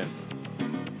Foundation.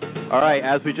 All right,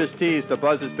 as we just teased, the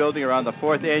buzz is building around the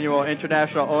 4th Annual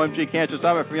International OMG Cancer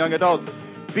Summit for Young Adults,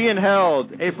 being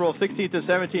held April 16th to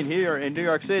 17th here in New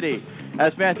York City.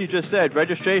 As Matthew just said,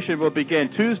 registration will begin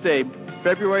Tuesday,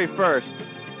 February 1st,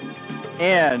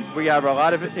 and we have a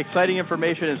lot of exciting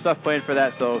information and stuff planned for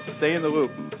that, so stay in the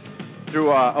loop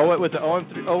through with the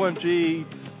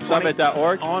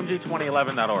OMGsummit.org.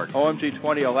 OMG2011.org.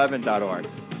 OMG2011.org.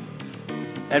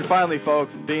 And finally,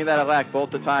 folks, being that I lack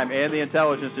both the time and the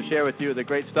intelligence to share with you the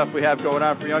great stuff we have going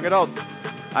on for young adults,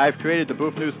 I've created the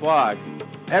Boof News blog.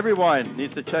 Everyone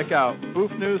needs to check out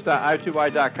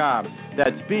boofnews.i2y.com.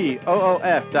 That's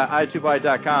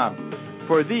BOOF.i2y.com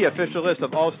for the official list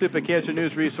of all stupid cancer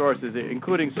news resources,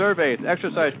 including surveys,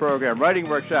 exercise program, writing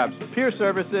workshops, peer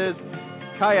services,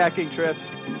 kayaking trips,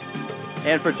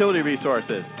 and fertility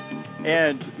resources.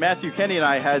 And Matthew, Kenny, and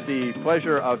I had the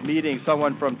pleasure of meeting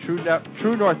someone from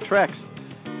True North Treks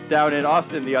down in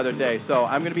Austin the other day. So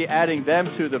I'm going to be adding them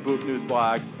to the Boof News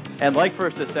blog. And like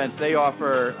First Ascents, they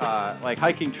offer like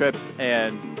hiking trips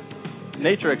and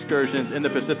nature excursions in the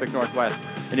Pacific Northwest.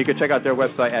 And you can check out their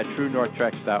website at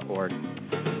truenorthtreks.org.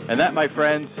 And that, my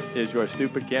friends, is your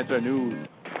Stupid Cancer News.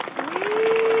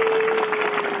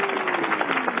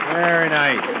 Very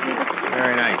nice.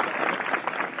 Very nice.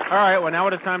 All right, well, now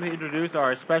it is time to introduce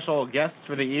our special guests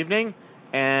for the evening.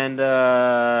 And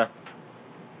I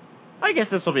guess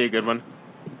this will be a good one.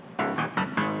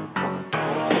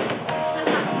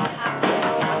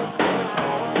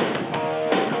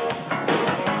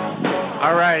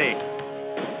 All righty.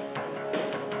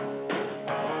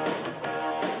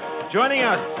 Joining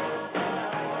us,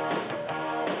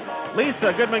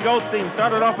 Lisa Goodman-Goldstein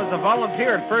started off as a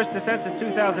volunteer at First Ascents in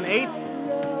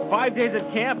 2008. 5 days at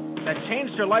camp that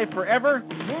changed her life forever.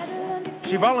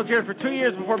 She volunteered for 2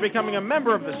 years before becoming a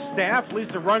member of the staff.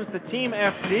 Lisa runs the Team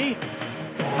FD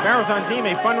Marathon Team,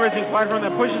 a fundraising platform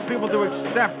that pushes people to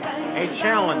accept a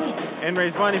challenge and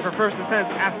raise money for First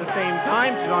Ascents at the same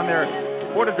time. She's on their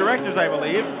board of directors, I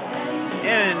believe,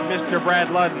 and Mr.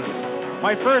 Brad Ludden.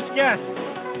 My first guest,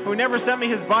 who never sent me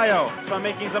his bio, so I'm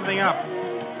making something up.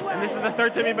 And this is the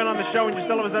third time you've been on the show and you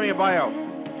still haven't sent me a bio.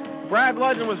 Brad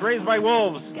Ludden was raised by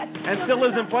wolves and still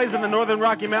lives in place in the northern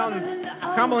Rocky Mountains,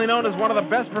 commonly known as one of the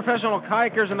best professional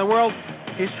kayakers in the world.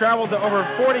 He's traveled to over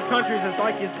 40 countries as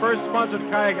like his first sponsored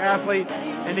kayak athlete,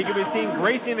 and he can be seen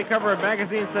gracing the cover of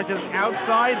magazines such as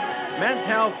Outside, Men's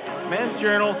Health, Men's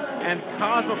Journal, and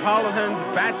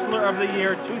Cosmopolitan's Bachelor of the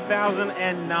Year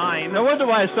 2009. No wonder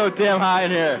why it's so damn hot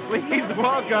in here. Please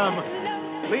welcome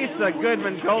Lisa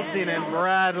Goodman-Goldstein and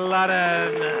Brad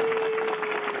Ludden.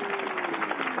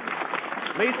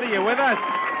 Lisa, you with us?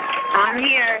 I'm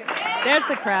here. There's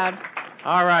the crowd.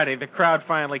 All righty, the crowd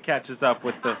finally catches up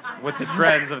with the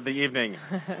trends of the evening.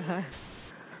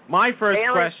 My first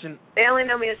question. They only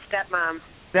know me as stepmom.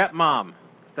 Stepmom,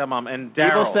 and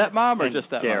Daryl. Evil stepmom or just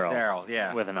stepmom? Daryl,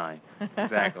 yeah. With an I.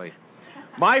 Exactly.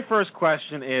 My first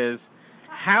question is,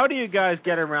 how do you guys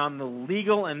get around the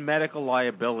legal and medical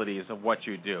liabilities of what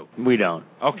you do? We don't.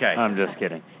 Okay. I'm just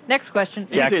kidding. Next question.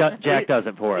 Jack does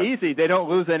it for us. Easy. They don't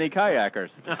lose any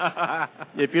kayakers.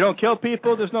 If you don't kill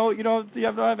people, you don't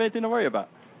have anything to worry about.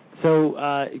 So,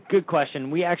 good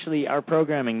question. We actually, our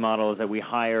programming model is that we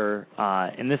hire,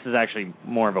 and this is actually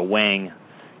more of a Wang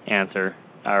answer.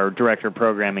 Our director of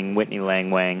programming, Whitney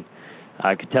Lang Wang,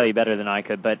 could tell you better than I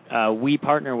could, but we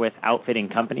partner with outfitting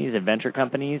companies, adventure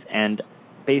companies, and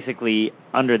basically,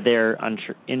 under their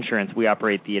insurance, we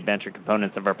operate the adventure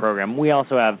components of our program. We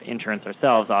also have insurance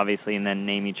ourselves, obviously, and then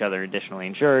name each other additionally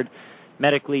insured.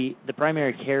 Medically, the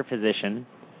primary care physician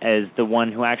is the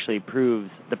one who actually approves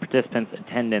the participants'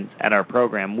 attendance at our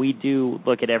program. We do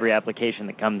look at every application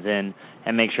that comes in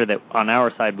and make sure that on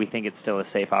our side we think it's still a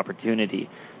safe opportunity.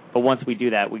 But once we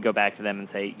do that, we go back to them and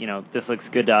say, this looks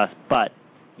good to us, but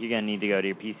you're going to need to go to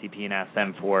your PCP and ask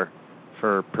them for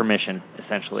permission,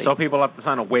 essentially. So people have to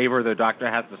sign a waiver, their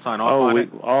doctor has to sign off on it?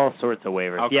 All sorts of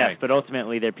waivers. Okay. Yes, but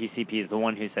ultimately their PCP is the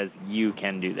one who says you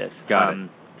can do this. Got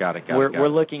it. We're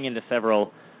looking into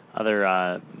several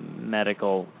other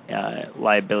medical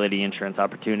liability insurance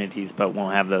opportunities, but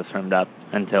won't have those firmed up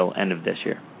until end of this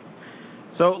year.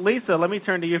 So, Lisa, let me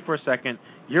turn to you for a second.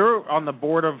 You're on the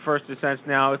board of First Descents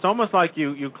now. It's almost like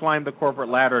you climbed the corporate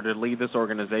ladder to lead this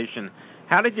organization.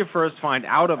 How did you first find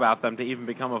out about them to even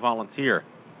become a volunteer?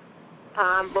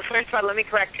 Well, first of all, let me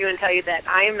correct you and tell you that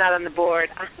I am not on the board.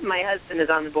 My husband is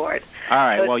on the board. All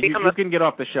right, so well, you can get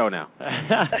off the show now.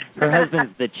 Her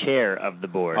husband's the chair of the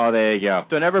board. Oh, there you go.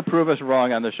 So never prove us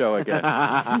wrong on the show again.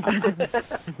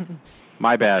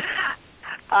 My bad.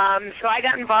 So I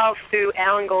got involved through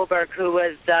Alan Goldberg, who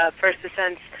was First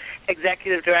Descent's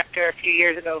executive director a few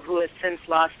years ago, who has since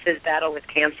lost his battle with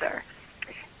cancer.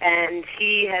 And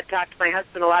he had talked to my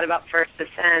husband a lot about First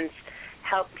Descent.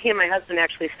 He and my husband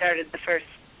actually started the first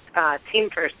Team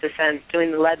First Descent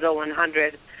doing the Leadville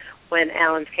 100 when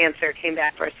Alan's cancer came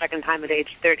back for a second time at age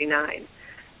 39.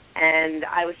 And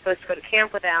I was supposed to go to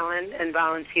camp with Alan and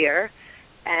volunteer,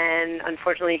 and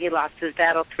unfortunately he lost his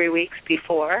battle 3 weeks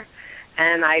before,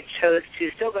 and I chose to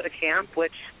still go to camp,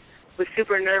 which was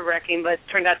super nerve-wracking, but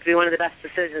turned out to be one of the best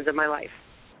decisions of my life.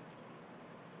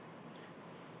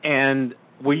 And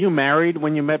were you married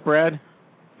when you met Brad?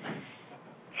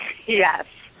 Yes.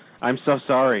 I'm so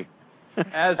sorry.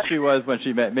 As she was when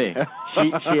she met me.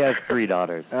 She has 3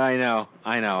 daughters. I know.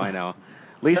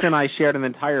 Lisa and I shared an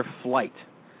entire flight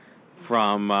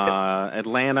from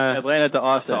Atlanta to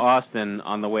Austin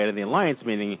on the way to the Alliance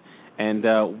meeting, and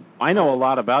I know a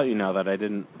lot about you now that I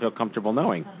didn't feel comfortable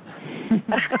knowing.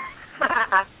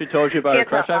 She told you about her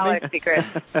crush on me? Secret.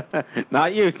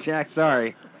 Not you, Jack,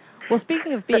 sorry. Well,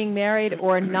 speaking of being married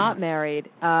or not married,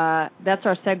 that's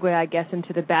our segue, I guess,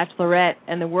 into the Bachlorette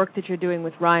and the work that you're doing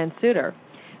with Ryan Sutter.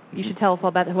 You should tell us all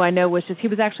about who I know, which is he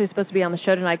was actually supposed to be on the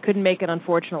show tonight, couldn't make it,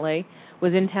 unfortunately,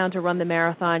 was in town to run the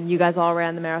marathon. You guys all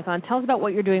ran the marathon. Tell us about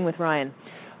what you're doing with Ryan.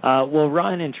 Well,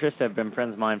 Ryan and Trista have been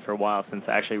friends of mine for a while, since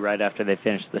actually right after they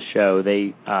finished the show.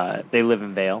 They live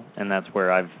in Vail, and that's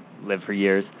where I've lived for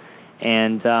years.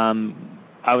 And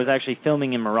I was actually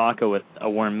filming in Morocco with a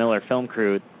Warren Miller film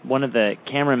crew. One of the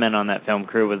cameramen on that film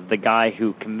crew was the guy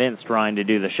who convinced Ryan to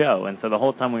do the show. And so the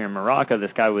whole time we were in Morocco, this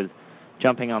guy was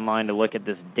jumping online to look at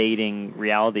this dating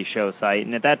reality show site.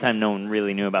 And at that time, no one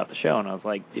really knew about the show. And I was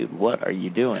like, dude, what are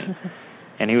you doing?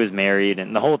 And he was married,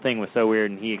 and the whole thing was so weird,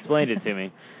 and he explained it to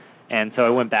me. And so I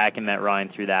went back and met Ryan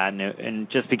through that and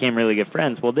just became really good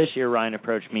friends. Well, this year Ryan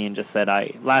approached me and just said,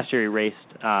 last year he raced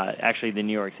actually the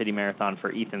New York City Marathon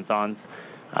for Ethan Son's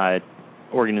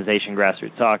organization,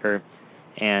 Grassroots Soccer,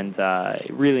 and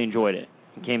really enjoyed it.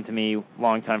 He came to me,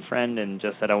 longtime friend, and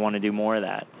just said, I want to do more of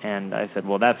that. And I said,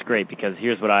 well, that's great, because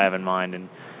here's what I have in mind. And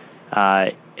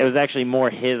it was actually more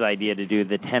his idea to do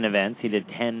the 10 events. He did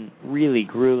 10 really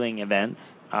grueling events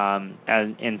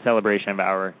in celebration of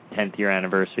our 10th year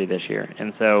anniversary this year.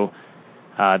 And so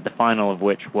the final of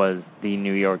which was the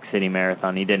New York City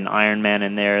Marathon. He did an Ironman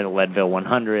in there, the Leadville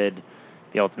 100,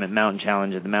 the Ultimate Mountain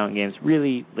Challenge at the Mountain Games,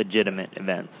 really legitimate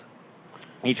events.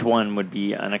 Each one would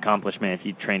be an accomplishment if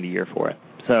you trained a year for it.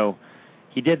 So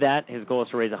he did that. His goal is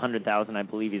to raise $100,000. I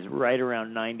believe he's right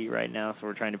around 90 right now, so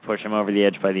we're trying to push him over the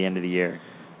edge by the end of the year.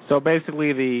 So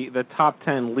basically the top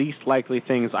 10 least likely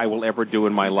things I will ever do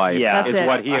in my life is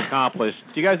what he accomplished.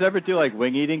 Do you guys ever do like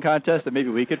wing eating contests that maybe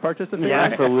we could participate in? Yeah,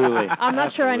 absolutely. I'm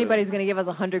not sure anybody's going to give us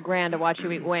 $100,000 to watch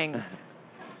you eat wings.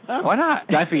 Oh, why not?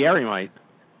 Guy Fieri might.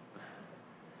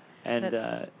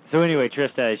 And so anyway,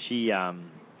 Trista,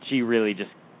 she really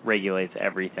just regulates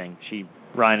everything.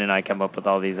 Ryan and I come up with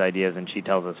all these ideas, and she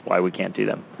tells us why we can't do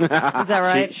them. Is that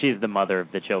right? She's the mother of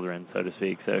the children, so to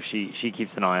speak, so she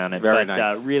keeps an eye on it. Very but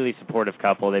nice. Really supportive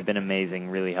couple. They've been amazing,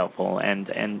 really helpful,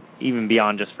 and even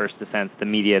beyond just First Descent, the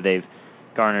media, they've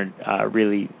garnered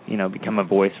really, become a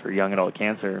voice for young adult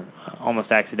cancer,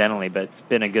 almost accidentally, but it's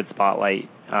been a good spotlight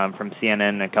from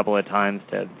CNN a couple of times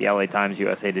to the LA Times,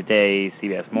 USA Today,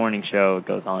 CBS Morning Show. It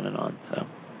goes on and on. So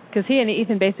Because he and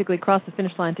Ethan basically crossed the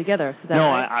finish line together. Is that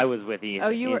right? I was with Ethan. Oh,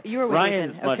 you were with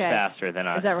Ryan's Ethan. much faster than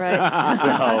us. Is that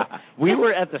right? So we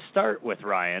were at the start with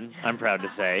Ryan, I'm proud to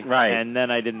say. Right. And then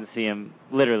I didn't see him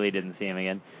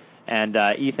again. And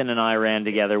Ethan and I ran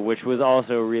together, which was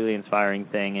also a really inspiring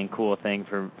thing and cool thing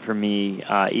for me.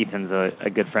 Ethan's a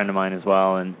good friend of mine as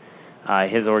well, and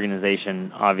his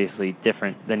organization, obviously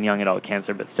different than Young Adult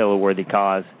Cancer, but still a worthy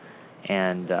cause.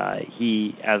 And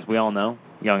he, as we all know,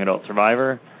 young adult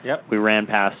survivor. Yep. We ran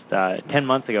past 10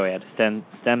 months ago. He had a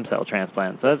stem cell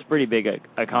transplant, so that's a pretty big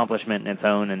accomplishment in its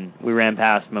own. And we ran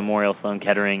past Memorial Sloan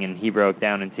Kettering, and he broke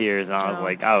down in tears, and I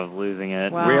was losing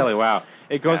it. Wow. Really? Wow.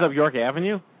 It goes up York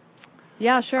Avenue?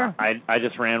 Yeah, sure. I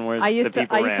just ran where I used the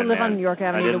people ran. I used to live on York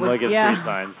Avenue. I didn't look at street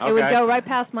signs. It would go right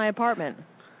past my apartment.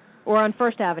 Or on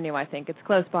First Avenue, I think. It's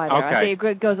close by there. Okay. I think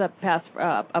it goes up past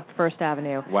up First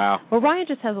Avenue. Wow. Well, Ryan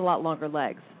just has a lot longer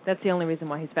legs. That's the only reason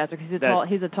why he's faster, because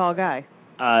he's a tall guy.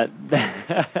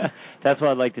 That's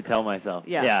what I'd like to tell myself.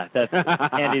 Yeah.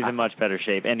 Andy's in much better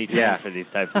shape. Andy trains for these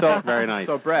types of things. Very nice.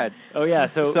 So, Brad. Oh, yeah.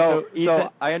 So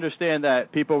I understand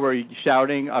that people were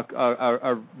shouting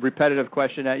a repetitive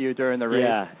question at you during the race.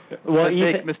 Yeah. Well,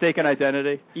 mistaken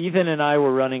identity. Ethan and I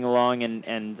were running along,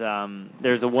 and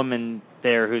there's a woman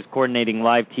there who's coordinating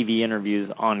live TV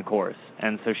interviews on course.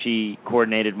 And so she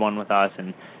coordinated one with us,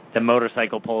 and the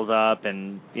motorcycle pulls up,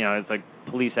 and, it's like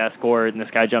police escort, and this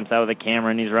guy jumps out with a camera,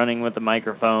 and he's running with the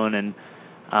microphone,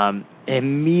 and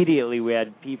immediately we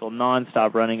had people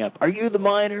nonstop running up, "Are you the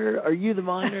miner? Are you the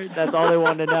miner?" That's all they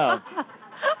wanted to know.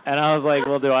 And I was like,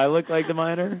 well, do I look like the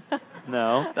miner?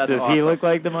 No. Does he look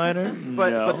like the miner?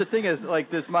 But the thing is,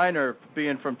 like, this miner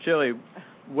being from Chile,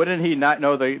 wouldn't he not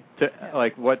know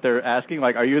what they're asking?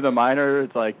 Like, are you the miner?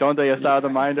 It's like, don't they assign the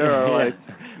miner? Or like,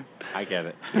 I get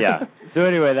it. Yeah. So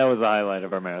anyway, that was the highlight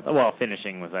of our marathon. Well,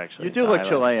 finishing was actually. You do look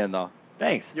Chilean, though.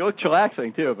 Thanks. You look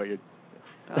chillaxing too, but you.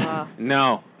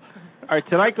 No. All right,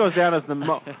 tonight goes down as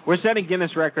we're setting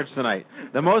Guinness records tonight.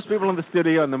 The most people in the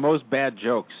studio and the most bad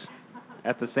jokes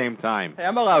at the same time. Hey,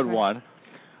 I'm allowed one.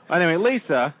 Anyway,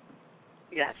 Lisa.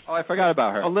 Yes. Oh, I forgot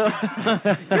about her.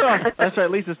 That's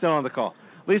right. Lisa's still on the call.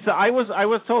 Lisa, I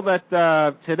was told that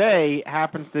today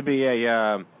happens to be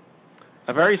a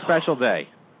very special day.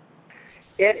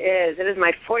 It is. It is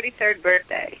my 43rd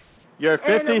birthday. Your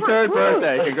 53rd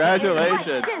birthday.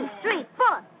 Congratulations. 1, 2, 3,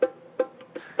 4.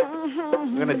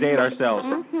 We're going to date ourselves.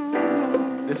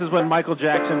 This is when Michael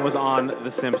Jackson was on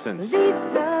The Simpsons.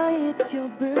 Lisa, it's your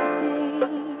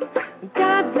birthday.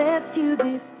 God bless you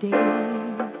this day.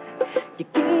 You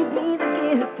gave me the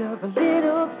gift of a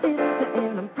little sister,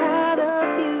 and I'm proud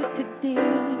of you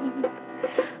today.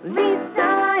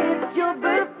 Lisa, it's your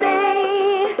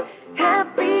birthday.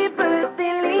 Happy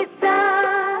birthday, Lisa.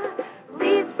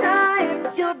 Lisa,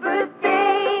 it's your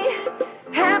birthday.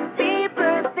 Happy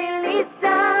birthday,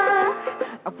 Lisa.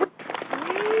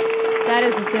 That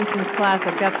is a Simpsons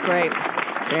classic. That's great.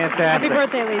 Fantastic. Happy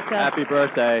birthday, Lisa. Happy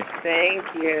birthday. Thank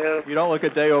you. You don't look a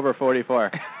day over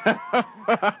 44.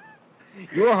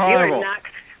 You were horrible.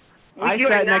 I You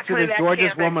are sat not next to coming this back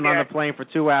gorgeous here woman next on the plane for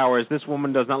 2 hours. This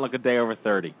woman does not look a day over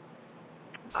 30.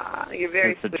 You're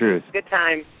very That's the sweet. truth. Good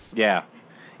time. Yeah.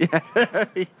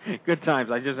 Good times.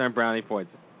 I just earned brownie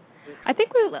points. I think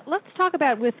let's talk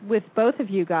about with both of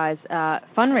you guys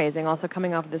fundraising. Also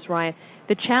coming off of this, Ryan,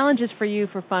 the challenges for you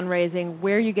for fundraising,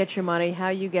 where you get your money, how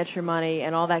you get your money,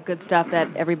 and all that good stuff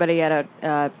that everybody at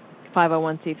a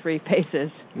 501c3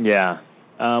 faces. Yeah.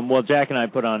 Well, Jack and I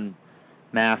put on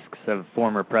masks of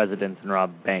former presidents and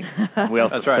robbed banks. We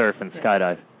also surf and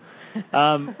skydive.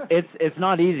 It's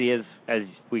not easy, as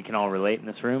we can all relate in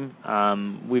this room.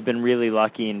 We've been really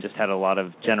lucky and just had a lot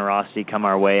of generosity come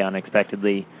our way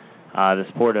unexpectedly. The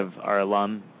support of our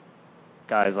alum,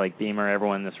 guys like Beamer,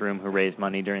 everyone in this room who raised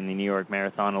money during the New York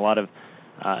Marathon. A lot of,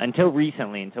 until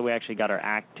recently, until we actually got our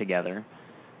act together,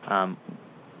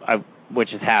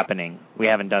 which is happening. We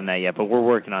haven't done that yet, but we're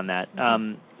working on that.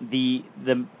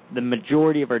 The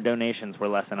majority of our donations were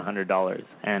less than $100,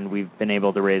 and we've been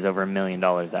able to raise over $1 million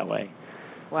that way.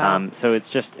 Wow. So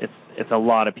it's a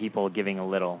lot of people giving a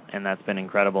little, and that's been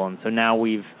incredible. And so now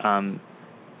we've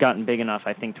gotten big enough,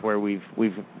 I think, to where we've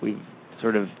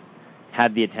sort of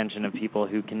had the attention of people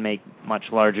who can make much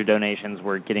larger donations.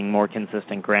 We're getting more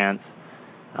consistent grants,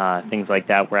 things like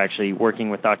that. We're actually working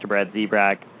with Dr. Brad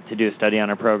Zebrak to do a study on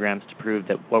our programs to prove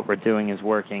that what we're doing is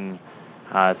working,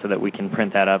 so that we can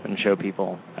print that up and show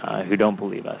people who don't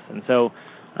believe us. And so,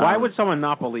 why would someone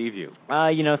not believe you?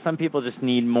 Some people just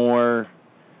need more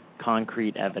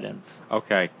concrete evidence.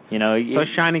 Okay. You know, so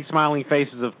shining, smiling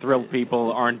faces of thrilled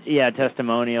people aren't. Yeah,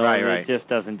 testimonial. Right. It just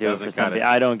doesn't do it for cut something. it.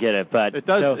 I don't get it, but it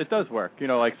does. It does work. You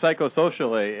know, like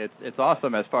psychosocially, it's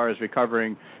awesome as far as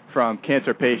recovering from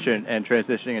cancer patient and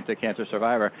transitioning into cancer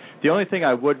survivor. The only thing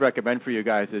I would recommend for you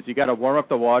guys is you got to warm up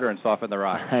the water and soften the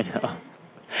rock. I know.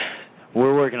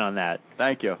 We're working on that.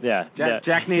 Thank you. Yeah.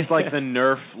 Jack needs like the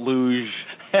Nerf luge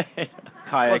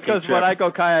kayaking. Because when I go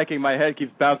kayaking, my head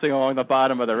keeps bouncing along the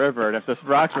bottom of the river, and if the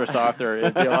rocks were softer,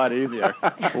 it'd be a lot easier.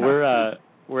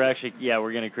 We're actually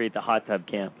we're going to create the hot tub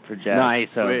camp for Jack. Nice.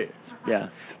 So, sweet. Yeah.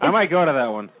 I might go to that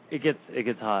one. It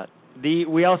gets hot.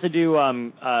 We also do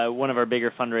one of our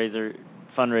bigger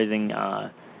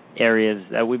fundraising areas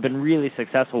that we've been really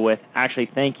successful with. Actually,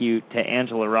 thank you to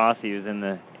Angela Rossi, who's in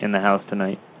the house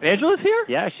tonight. Angela's here?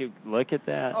 Yeah, look at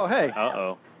that. Oh, hey.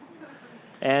 Uh-oh.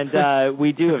 And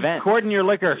we do events. Cordon your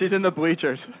liquor. She's in the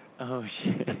bleachers. Oh,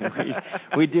 shit.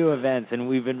 we do events, and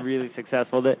we've been really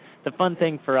successful. The fun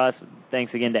thing for us,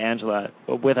 thanks again to Angela,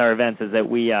 with our events is that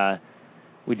we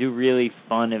do really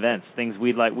fun events, things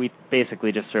we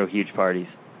basically just throw huge parties.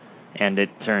 And it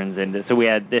turns into, so we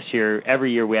had this year,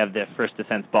 every year we have the First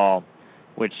Descent Ball,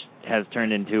 which has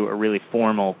turned into a really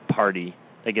formal party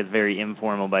that gets very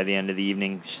informal by the end of the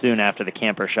evening, soon after the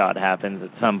camper shot happens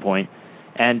at some point.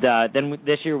 And then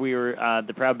this year we were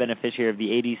the proud beneficiary of the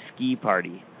 80s ski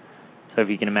party. So if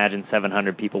you can imagine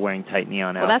 700 people wearing tight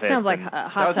neon outfits. Well, that sounds like a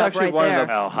hot tub actually right one there. Of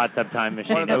the, hot tub time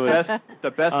machine. One of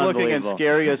the best looking and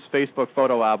scariest Facebook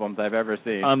photo albums I've ever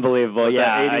seen. Unbelievable.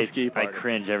 Yeah, I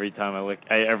cringe every time I look.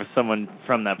 If someone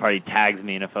from that party tags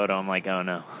me in a photo, I'm like, oh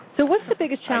no. So what's the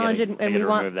biggest challenge? We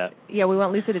want that. Yeah, we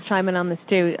want Lisa to chime in on this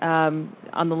too,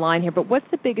 on the line here. But what's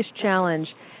the biggest challenge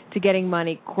to getting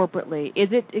money corporately? Is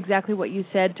it exactly what you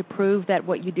said, to prove that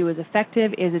what you do is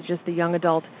effective? Is it just the young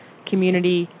adult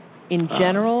community in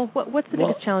general? What's the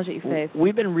biggest challenge that you face?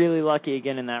 We've been really lucky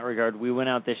again in that regard. We went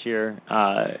out this year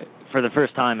for the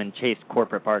first time and chased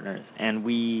corporate partners, and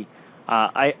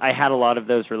I had a lot of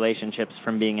those relationships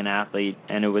from being an athlete,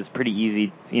 and it was pretty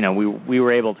easy. You know, we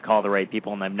were able to call the right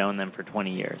people, and I've known them for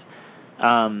 20 years.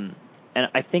 And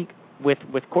I think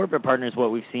with corporate partners,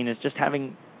 what we've seen is just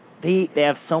having they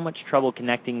have so much trouble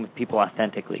connecting with people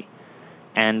authentically,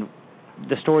 and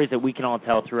the stories that we can all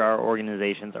tell through our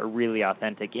organizations are really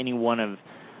authentic. Any one of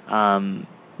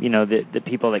the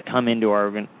people that come into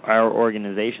our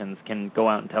organizations can go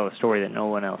out and tell a story that no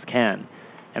one else can.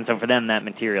 And so for them, that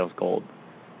material is gold.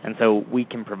 And so we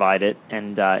can provide it,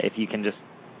 and if you can just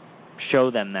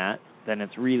show them that, then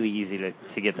it's really easy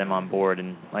to get them on board.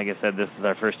 And like I said, this is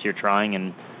our first year trying,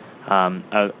 and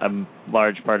a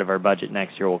large part of our budget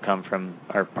next year will come from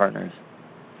our partners.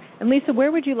 And Lisa,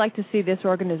 where would you like to see this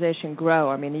organization grow?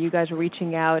 I mean, you guys are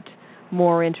reaching out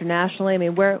more internationally. I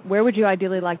mean, where would you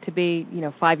ideally like to be,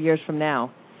 5 years from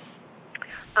now?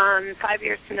 5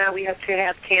 years from now, we hope to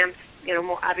have camps,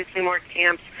 obviously more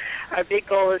camps. Our big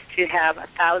goal is to have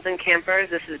 1,000 campers.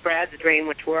 This is Brad's dream,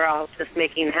 which we're all just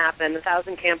making happen.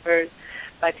 1,000 campers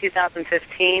by 2015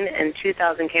 and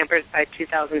 2,000 campers by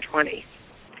 2020.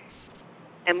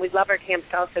 And we'd love our camps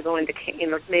to also go into,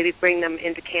 maybe bring them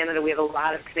into Canada. We have a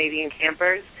lot of Canadian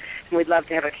campers, and we'd love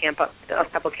to have a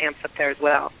couple camps up there as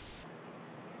well.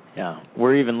 Yeah,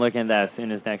 we're even looking at that as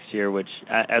soon as next year, which,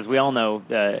 as we all know,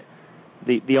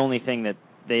 the only thing that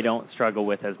they don't struggle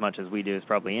with as much as we do is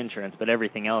probably insurance, but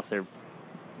everything else, they're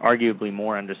arguably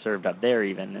more underserved up there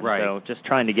even. And right. So just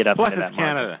trying to get up Plus into that it's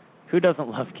market. Canada. Who doesn't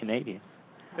love Canadians?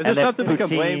 Is there something we can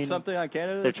blame something on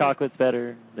Canada? Their chocolate's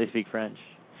better. They speak French.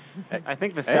 I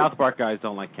think the South Park guys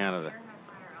don't like Canada.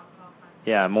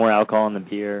 Yeah, more alcohol in the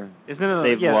beer. Isn't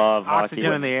it? They love oxygen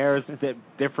hockey. in the air is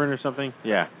different or something?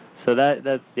 Yeah. So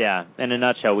that's in a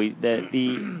nutshell.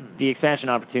 The expansion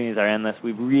opportunities are endless.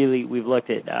 We've looked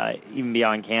at even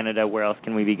beyond Canada. Where else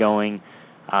can we be going?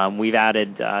 We've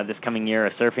added this coming year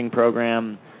a surfing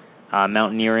program,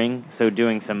 mountaineering. So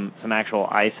doing some actual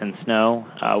ice and snow,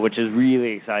 which is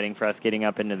really exciting for us. Getting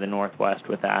up into the Northwest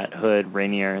with that, Hood,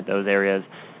 Rainier, those areas,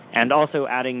 and also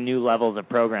adding new levels of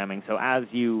programming. So as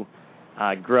you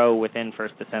grow within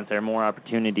First Descent, there are more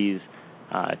opportunities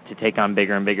to take on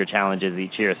bigger and bigger challenges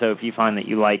each year. So if you find that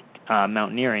you like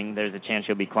mountaineering, there's a chance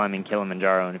you'll be climbing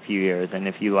Kilimanjaro in a few years. And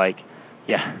if you like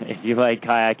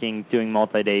kayaking, doing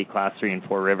multi-day Class 3 and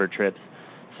 4 river trips,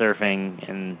 surfing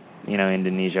in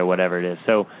Indonesia, whatever it is.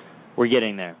 So we're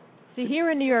getting there. See,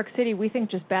 here in New York City, we think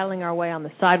just battling our way on the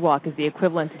sidewalk is the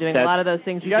equivalent to doing a lot of those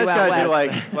things you guys do out west.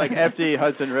 do like empty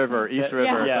Hudson River, East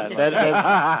River.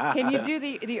 Yeah. Can you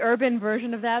do the urban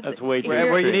version of that? That's way too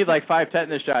where you need like 5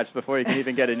 tetanus shots before you can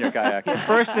even get in your kayak.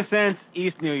 First Descent,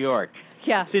 East New York.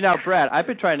 Yeah. See, now, Brad, I've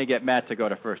been trying to get Matt to go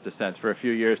to First Descents for a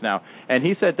few years now, and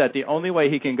he said that the only way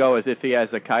he can go is if he has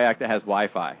a kayak that has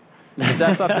Wi-Fi. Is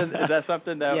that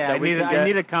something that, yeah, that we can get? I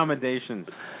need accommodations.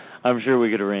 I'm sure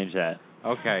we could arrange that.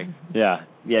 Okay. Yeah.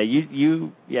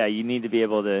 You need to be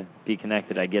able to be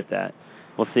connected. I get that.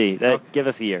 We'll see. Give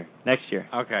us a year. Next year.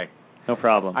 Okay. No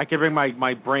problem. I could bring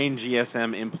my brain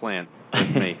GSM implant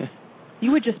with me.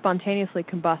 You would just spontaneously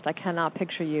combust. I cannot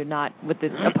picture you not with the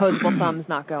opposable thumbs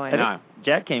not going.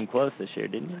 Jack came close this year,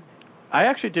 didn't you? I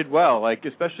actually did well, like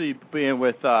especially being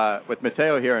with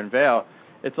Mateo here in Vail.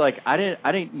 It's like I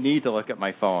didn't need to look at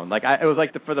my phone. Like it was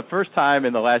like for the first time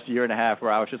in the last year and a half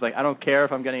where I was just like, I don't care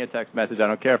if I'm getting a text message, I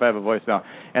don't care if I have a voicemail.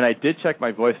 And I did check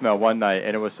my voicemail one night,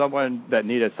 and it was someone that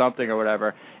needed something or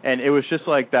whatever, and it was just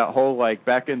like that whole like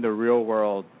back in the real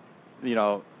world, you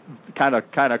know, kind of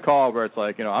call where it's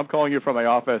like, you know, I'm calling you from my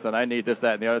office and I need this,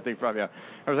 that, and the other thing from you.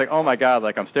 I was like, oh my God,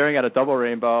 like I'm staring at a double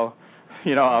rainbow.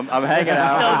 You know, I'm hanging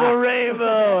out. Double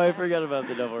rainbow. I forgot about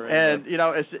the double rainbow. And you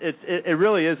know, it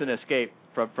really is an escape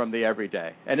from the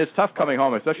everyday, and it's tough coming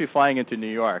home, especially flying into New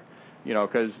York. You know,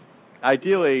 because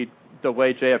ideally the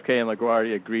way JFK and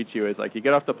LaGuardia greet you is like you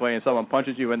get off the plane, someone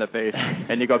punches you in the face,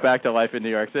 and you go back to life in New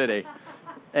York City.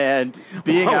 And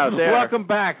being out there, welcome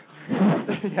back.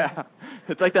 Yeah.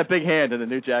 It's like that big hand in the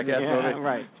new Jackass movie.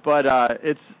 Right. But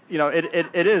it's, you know,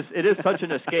 it is such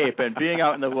an escape, and being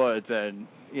out in the woods and,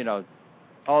 you know,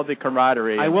 all the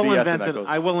camaraderie. I will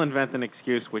invent an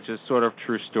excuse, which is sort of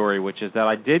true story, which is that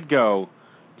I did go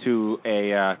to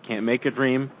a Can't Make a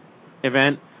Dream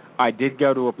event. I did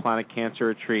go to a Planet Cancer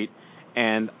retreat,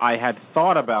 and I had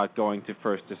thought about going to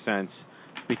First Descents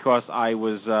because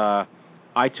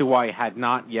I2Y had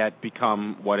not yet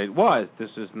become what it was. This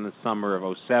was in the summer of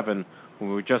 2007 when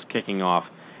we were just kicking off.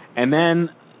 And then,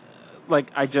 like,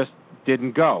 I just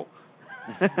didn't go.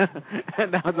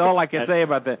 And that's all I can say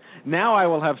about that. Now I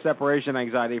will have separation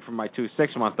anxiety from my 2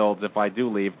 6-month-olds if I do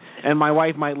leave, and my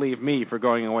wife might leave me for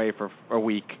going away for a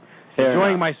week,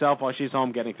 enjoying myself while she's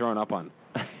home getting thrown up on.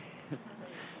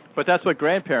 But that's what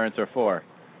grandparents are for.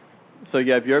 So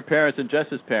you have your parents and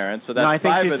Jess's parents, so that's I think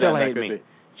 5 she of them still that hate could me. be.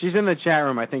 She's in the chat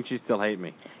room. I think she still hate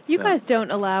me. You guys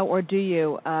don't allow, or do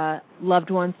you, loved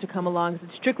ones to come along? Is it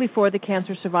strictly for the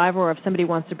cancer survivor, or if somebody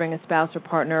wants to bring a spouse or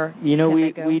partner? You know,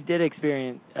 we did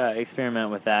experiment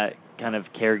with that kind of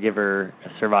caregiver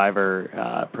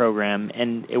survivor program,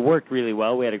 and it worked really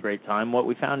well. We had a great time. What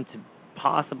we found to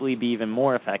possibly be even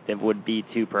more effective would be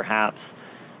to perhaps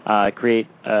create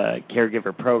a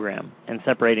caregiver program and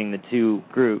separating the two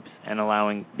groups and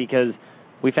allowing, because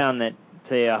we found that,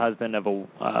 say, a husband of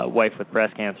a wife with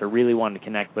breast cancer really wanted to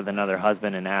connect with another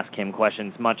husband and ask him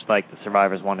questions, much like the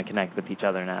survivors want to connect with each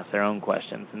other and ask their own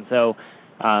questions. And so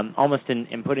almost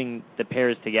in putting the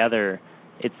pairs together,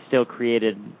 it still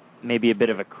created maybe a bit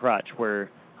of a crutch where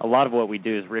a lot of what we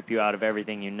do is rip you out of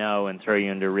everything you know and throw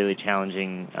you into a really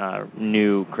challenging,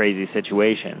 new, crazy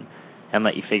situation and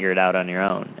let you figure it out on your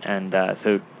own. And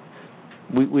so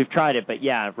we've tried it, but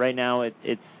yeah, right now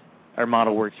it's our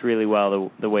model works really well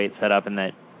the way it's set up, and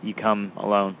that you come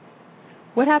alone.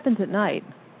 What happens at night?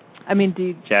 I mean, do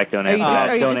you... Jack, don't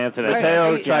answer that.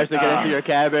 Mateo tries to get into your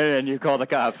cabin, and you call the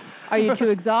cops. Are you too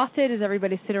exhausted? Does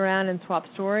everybody sit around and swap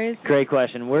stories? Great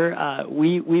question.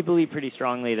 We believe pretty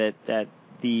strongly that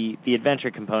the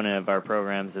adventure component of our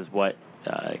programs is what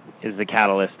is the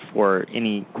catalyst for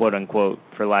any quote-unquote,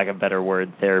 for lack of a better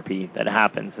word, therapy that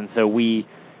happens. And so we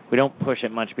don't push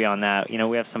it much beyond that. You know,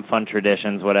 we have some fun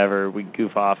traditions, whatever. We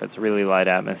goof off. It's a really light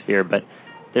atmosphere, but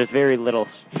there's very little.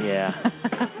 Yeah.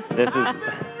 This is.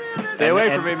 Stay away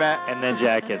from me, Matt. And then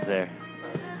Jack gets there.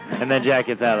 And then Jack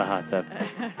gets out of the hot tub.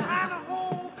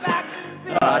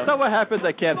 I thought what happens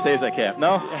at camp stays at camp.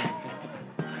 No.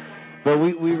 Well,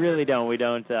 we really don't. We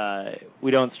don't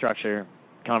structure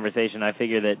conversation. I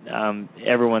figure that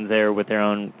everyone's there with their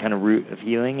own kind of route of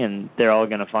healing, and they're all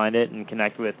going to find it and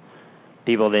connect with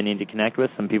people they need to connect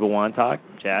with. Some people want to talk,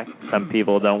 Jack. Some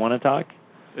people don't want to talk.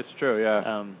 It's true, yeah.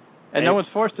 And no one's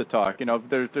forced to talk. You know,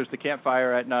 there's the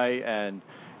campfire at night, and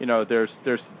you know, there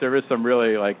is some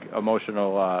really like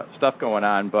emotional stuff going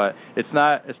on, but it's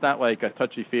not like a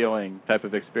touchy feeling type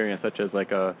of experience, such as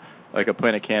like a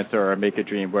Planet Cancer or a Make a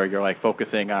Dream, where you're like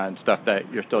focusing on stuff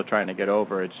that you're still trying to get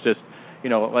over. It's just, you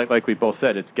know, like we both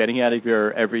said, it's getting out of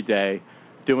your everyday,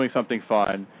 doing something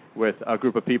fun with a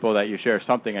group of people that you share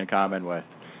something in common with.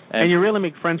 And you really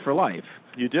make friends for life.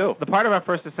 You do. The part of our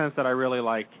First Descents that I really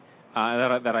like,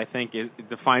 that I think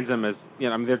defines them as, you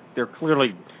know, I mean, they're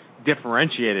clearly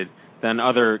differentiated than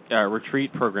other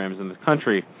retreat programs in this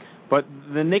country, but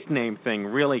the nickname thing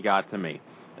really got to me.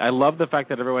 I love the fact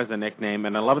that everyone has a nickname,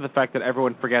 and I love the fact that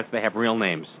everyone forgets they have real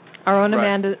names. Our own Right.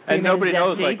 Amanda Freeman And nobody is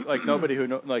knows, Zesty. like nobody who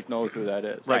knows who that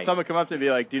is. Right. Like someone come up to me and be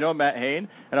like, "Do you know Matt Hain?"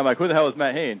 And I'm like, "Who the hell is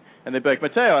Matt Hain?" And they'd be like,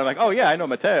 "Mateo." And I'm like, "Oh yeah, I know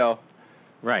Mateo."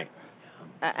 Right.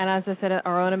 And as I said,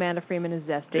 our own Amanda Freeman is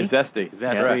Zesty. It's Zesty.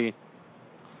 Zesty.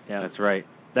 Yeah. That's right.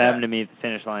 That happened to me at the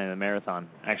finish line of the marathon.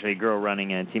 Actually, a girl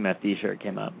running in a Team FD shirt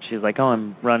came up. She's like, "Oh,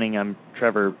 I'm running. I'm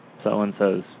Trevor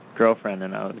so-and-so's girlfriend."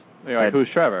 And I was You're like, "Who's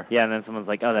Trevor?" Yeah, and then someone's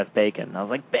like, "Oh, that's Bacon." And I was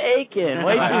like, "Bacon?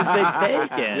 Why did you say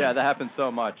Bacon?" Yeah, that happens so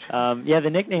much. Yeah, the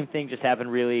nickname thing just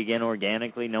happened really, again,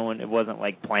 organically. It wasn't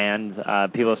like planned.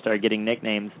 People started getting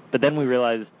nicknames. But then we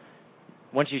realized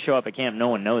once you show up at camp, no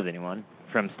one knows anyone.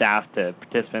 From staff to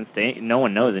participants, no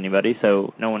one knows anybody,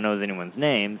 so no one knows anyone's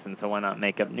names, and so why not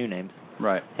make up new names?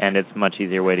 Right. And it's a much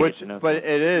easier way to get to know. But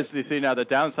it is, you see, now the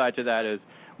downside to that is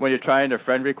when you're trying to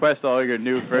friend request all your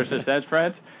new First Ascent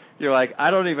friends, you're like,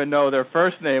 I don't even know their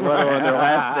first name, let alone their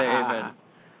last name. And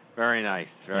very nice,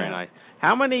 very nice.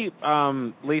 How many,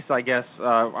 Lisa, I guess,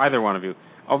 either one of you,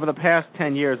 over the past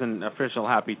 10 years, an official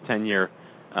happy 10-year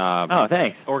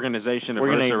thanks. organization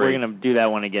We're anniversary. gonna do that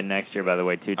one again next year, by the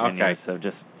way, 10 years. So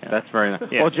just that's very nice.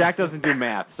 Yeah. Well, Jack doesn't do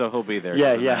math, so he'll be there.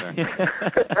 Yeah.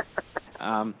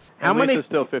 How many?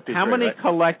 Still 53, how many right?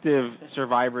 collective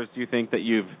survivors do you think that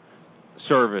you've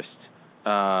serviced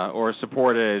or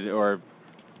supported, or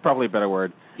it's probably a better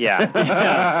word? Yeah.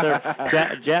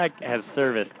 Jack has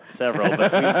serviced several,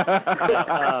 but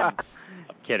I'm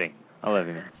kidding. I love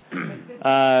you, man.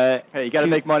 Hey, you got to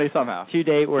make money somehow. To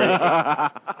date, we're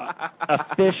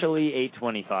officially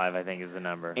 825, I think is the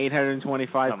number.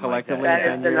 825 collectively.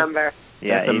 That is the number.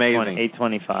 Yeah, that's amazing.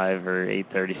 825 or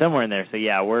 830, somewhere in there. So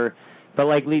yeah, but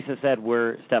like Lisa said,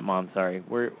 we're stepmom. Sorry,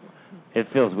 it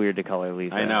feels weird to call her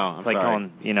Lisa. I know. It's like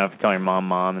calling, if you call your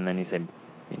mom, and then you say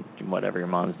whatever your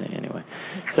mom's name anyway.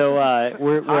 So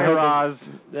we're hoping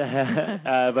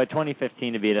by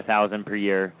 2015 to be at 1,000 per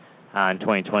year. In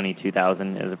 2020,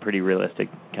 2,000 is a pretty realistic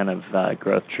kind of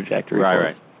growth trajectory.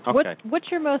 Right. Okay. What's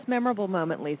your most memorable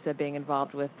moment, Lisa, being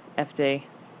involved with FD?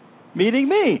 Meeting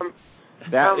me.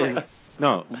 That was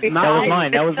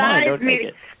mine. That was mine. Don't take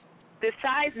it.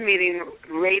 Besides meeting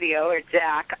radio or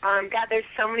Jack, God, there's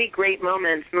so many great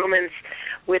moments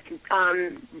with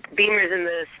Beamers in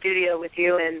the studio with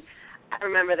you. And I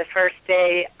remember the first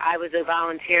day I was a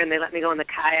volunteer and they let me go in the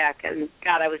kayak, and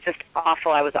God, I was just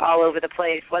awful. I was all over the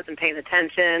place, wasn't paying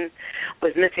attention,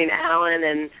 was missing Alan,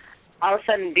 and all of a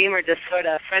sudden Beamer just sort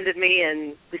of friended me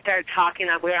and we started talking.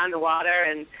 We were on the water,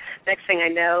 and next thing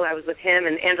I know, I was with him,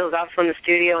 and Angela's also in the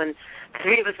studio, and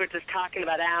three of us were just talking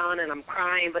about Alan, and I'm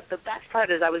crying. But the best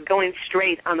part is I was going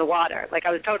straight on the water. Like,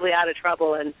 I was totally out of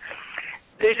trouble, and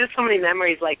there's just so many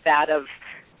memories like that of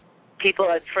people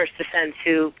at First Ascent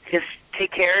who just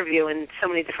take care of you in so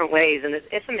many different ways, and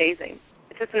it's amazing.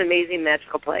 It's just an amazing,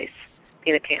 magical place,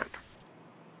 being a camp.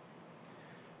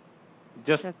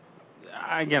 Just,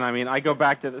 again, I mean, I go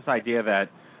back to this idea that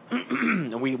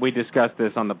we discussed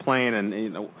this on the plane,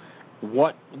 and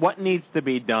what needs to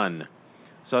be done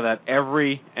so that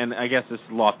and I guess it's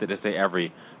lofty to say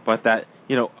every, but that,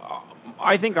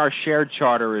 I think our shared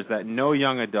charter is that no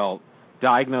young adult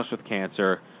diagnosed with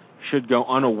cancer should go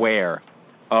unaware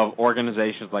of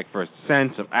organizations like First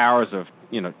Ascent, of ours, of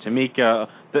Tamika,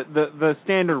 the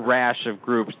standard rash of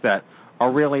groups that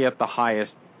are really at the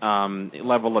highest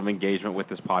level of engagement with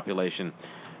this population.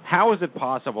 How is it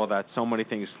possible that so many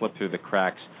things slip through the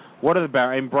cracks? What are the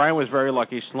barriers? And Brian was very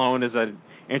lucky. Sloan is an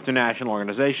international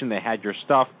organization. They had your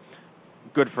stuff.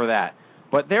 Good for that.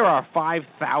 But there are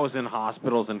 5,000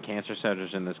 hospitals and cancer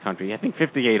centers in this country. I think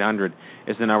 5,800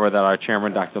 is the number that our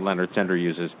chairman, Dr. Leonard Sender,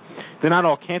 uses. They're not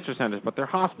all cancer centers, but they're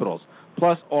hospitals,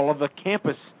 plus all of the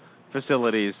campus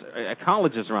facilities,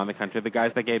 colleges around the country, the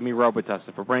guys that gave me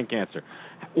Robitussin for brain cancer.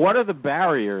 What are the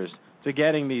barriers to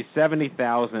getting these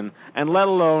 70,000, and let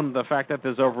alone the fact that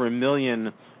there's over 1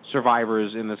 million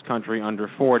survivors in this country under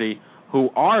 40 who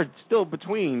are still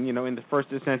between, in the First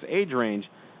Ascent age range?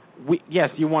 Yes,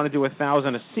 you want to do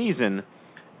 1,000 a season.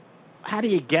 How do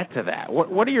you get to that?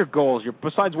 What are your goals?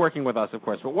 Besides working with us, of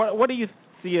course, but what do you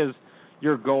see as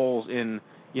your goals in,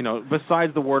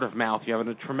 besides the word of mouth? You have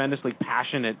a tremendously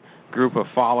passionate group of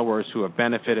followers who have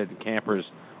benefited, campers.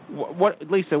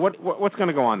 Lisa, what's going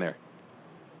to go on there?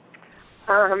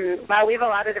 Well, we have a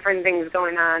lot of different things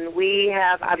going on. We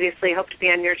have obviously hoped to be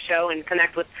on your show and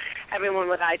connect with everyone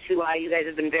with I2Y. You guys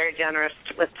have been very generous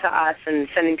to us and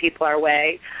sending people our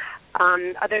way.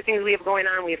 Other things we have going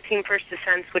on, we have Team First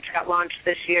Ascent, which got launched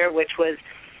this year, which was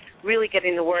really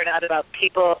getting the word out about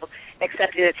people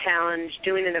accepting a challenge,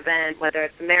 doing an event, whether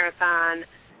it's a marathon,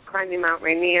 climbing Mount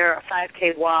Rainier, a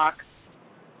 5K walk,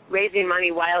 raising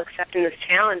money while accepting this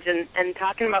challenge and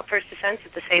talking about First Ascent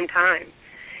at the same time.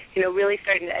 really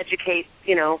starting to educate,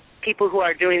 people who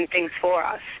are doing things for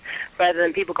us rather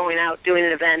than people going out, doing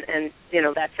an event, and,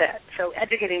 that's it. So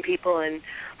educating people and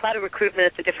a lot of recruitment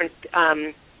at the different,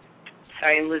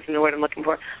 sorry, I'm losing the word I'm looking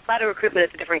for, a lot of recruitment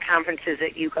at the different conferences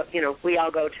that we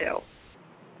all go to.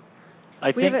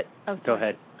 I think, go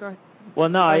ahead. Go ahead. Well,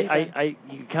 no,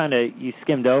 you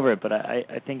skimmed over it, but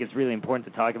I think it's really important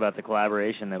to talk about the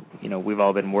collaboration that we've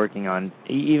all been working on,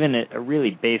 even at a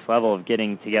really base level of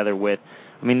getting together with.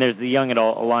 I mean, there's the Young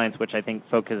Adult Alliance, which I think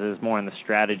focuses more on the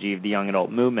strategy of the young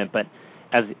adult movement, but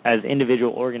as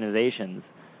individual organizations,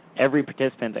 every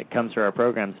participant that comes through our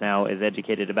programs now is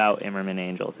educated about Immerman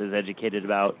Angels, is educated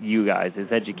about you guys, is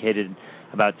educated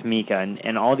about Tamika,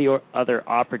 and all the other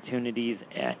opportunities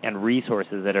and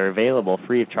resources that are available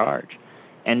free of charge.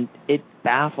 And it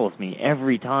baffles me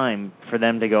every time for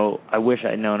them to go, I wish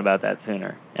I'd known about that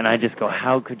sooner. And I just go,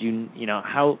 how could you,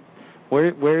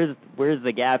 where's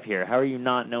the gap here? How are you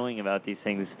not knowing about these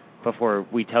things before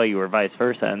we tell you, or vice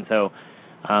versa? And so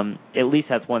at least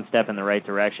that's one step in the right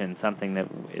direction, something that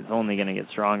is only going to get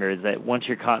stronger, is that once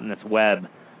you're caught in this web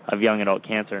of young adult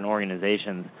cancer and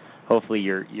organizations, hopefully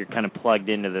you're kind of plugged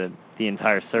into the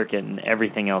entire circuit and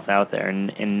everything else out there,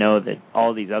 and know that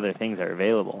all these other things are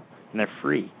available, and they're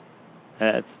free.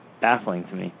 It's baffling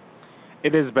to me.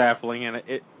 It is baffling, and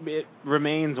it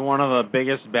remains one of the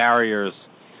biggest barriers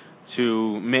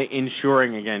to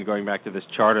ensuring, again, going back to this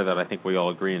charter that I think we all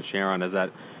agree and share on, is that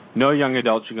no young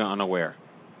adult should go unaware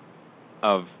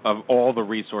of all the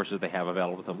resources they have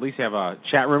available to them. Lisa, you have a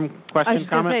chat room question, I was just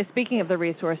going to say, speaking of the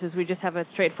resources, we just have a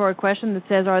straightforward question that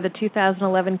says, are the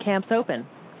 2011 camps open?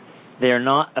 They are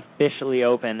not officially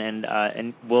open,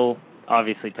 and we'll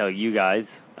obviously tell you guys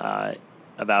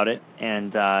about it,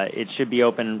 and it should be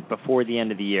open before the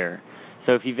end of the year.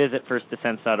 So if you visit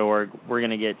firstdescents.org, we're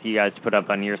going to get you guys to put up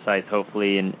on your sites,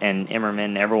 hopefully, and Immerman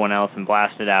and everyone else, and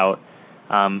blast it out.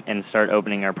 And start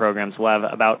opening our programs. We'll have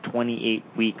about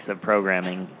 28 weeks of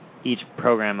programming. Each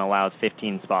program allows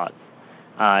 15 spots.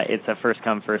 It's a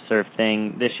first-come, first-served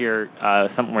thing. This year,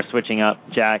 something we're switching up,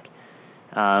 Jack,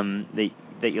 that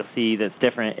you'll see that's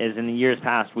different is in the years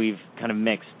past, we've kind of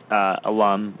mixed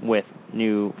alum with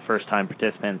new first-time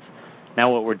participants.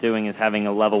 Now what we're doing is having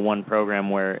a level 1 program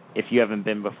where if you haven't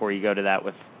been before, you go to that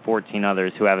with 14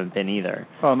 others who haven't been either.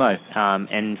 Oh, nice.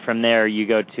 And from there, you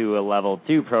go to a level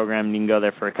 2 program, and you can go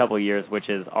there for a couple of years, which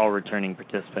is all returning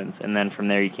participants. And then from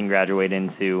there, you can graduate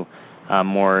into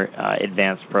more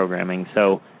advanced programming.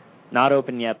 So not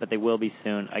open yet, but they will be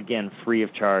soon. Again, free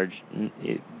of charge.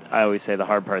 I always say the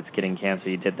hard part's getting camp, so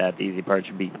you did that. The easy part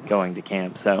should be going to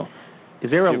camp. So, is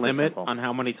there a limit on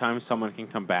how many times someone can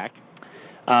come back?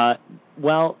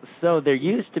 Well, so there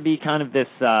used to be kind of this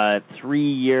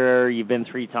 3-year, you've been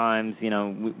 3 times,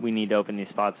 we need to open these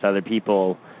spots to other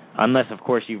people, unless, of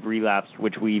course, you've relapsed,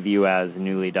 which we view as a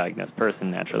newly diagnosed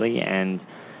person, naturally. And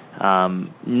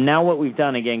now what we've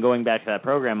done, again, going back to that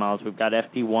program model, is we've got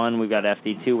FD1, we've got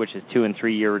FD2, which is 2- and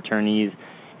 3-year returnees,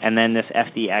 and then this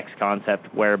FDX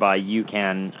concept whereby you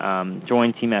can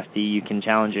join Team FD, you can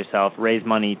challenge yourself, raise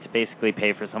money to basically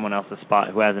pay for someone else's spot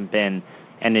who hasn't been,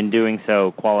 and in doing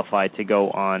so, qualify to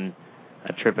go on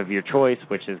a trip of your choice,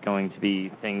 which is going to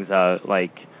be things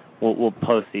like, we'll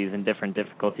post these in different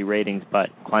difficulty ratings, but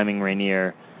climbing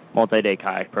Rainier, multi-day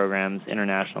kayak programs,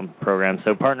 international programs.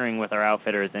 So partnering with our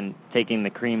outfitters and taking the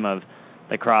cream of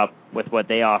the crop with what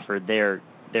they offer their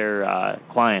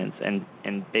clients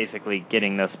and basically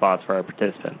getting those spots for our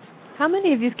participants. How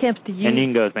many of these camps do you... And you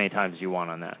can go as many times as you want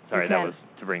on that. Sorry, that was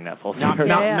to bring that full circle.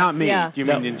 Not me. Yeah. You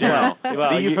mean in general? Well,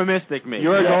 the euphemistic me.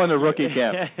 You're going to rookie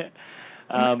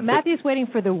camp. Matthew's waiting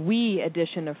for the Wii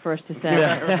edition of First Descent.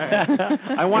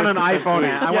 I want an iPhone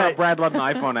app. I want a Brad Ludden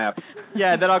iPhone app.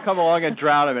 Yeah, then I'll come along and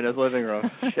drown him in his living room.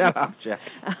 Shut up, Jeff.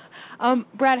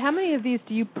 Brad, how many of these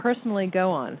do you personally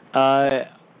go on?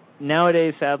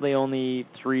 Nowadays, sadly, only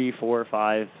 3, 4,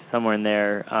 5, somewhere in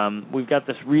there. We've got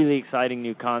this really exciting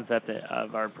new concept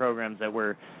of our programs that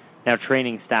we're now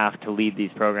training staff to lead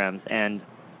these programs. And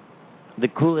the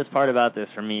coolest part about this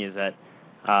for me is that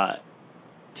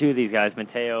 2 of these guys,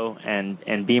 Mateo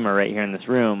and Beamer, right here in this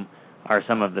room, are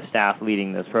some of the staff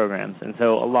leading those programs. And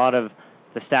so a lot of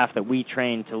the staff that we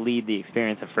train to lead the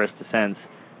experience of First Descents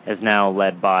is now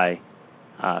led by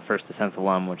First Descents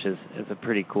alum, which is a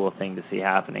pretty cool thing to see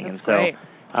happening. That's and so, great.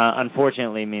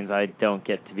 Unfortunately, it means I don't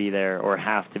get to be there or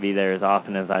have to be there as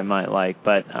often as I might like.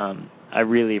 But I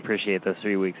really appreciate those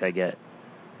 3 weeks I get.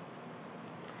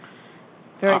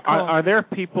 Very cool. Are there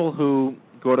people who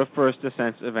go to First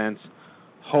Descents events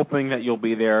hoping that you'll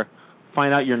be there,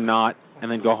 find out you're not,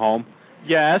 and then go home?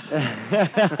 Yes.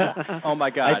 Oh my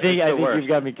God! I think it's the worst. you've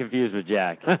got me confused with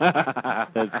Jack.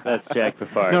 That's Jack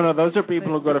Buffard. No, those are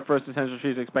people who go to First Essential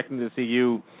Street expecting to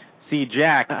see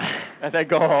Jack, and then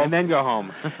go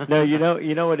home. No, you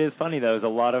know what is funny though is a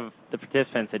lot of the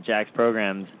participants at Jack's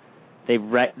programs, they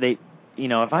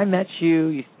if I met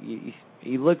you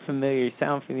look familiar, you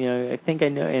sound familiar, I think I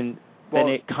know, and then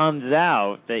it comes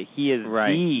out that he is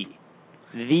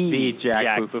the Jack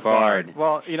Buffard.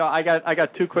 Well, I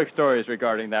got two quick stories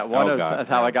regarding that. One is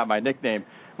how I got my nickname.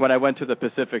 When I went to the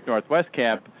Pacific Northwest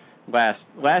camp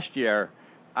last year,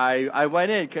 I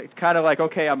went in kind of like,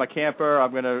 okay, I'm a camper.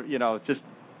 I'm going to, just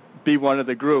be one of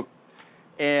the group.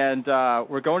 And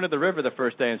we're going to the river the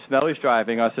first day, and Smelly's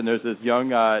driving us, and there's this young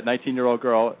 19-year-old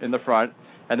girl in the front,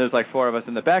 and there's like four of us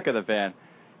in the back of the van.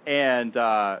 And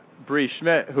Bree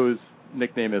Schmidt, whose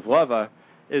nickname is Lova,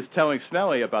 is telling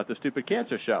Smelly about the Stupid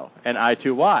Cancer Show and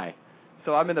I2Y.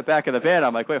 So I'm in the back of the van.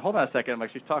 I'm like, wait, hold on a second. I'm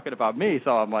like, she's talking about me.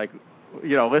 So I'm like,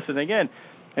 listening in.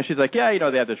 And she's like, yeah,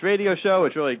 they have this radio show.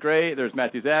 It's really great. There's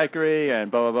Matthew Zachary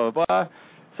and blah, blah, blah, blah.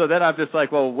 So then I'm just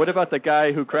like, well, what about the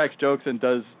guy who cracks jokes and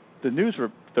does the news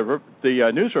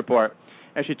news report?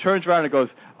 And she turns around and goes,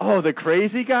 oh, the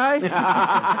crazy guy?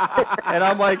 and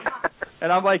I'm like,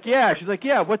 yeah. She's like,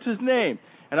 yeah, what's his name?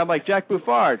 And I'm like, Jack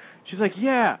Buffard. She's like,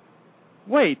 yeah.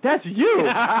 Wait, that's you.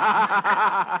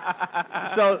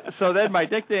 So then my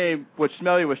nickname, which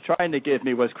Smelly was trying to give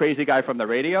me, was Crazy Guy from the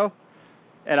Radio.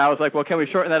 And I was like, well, can we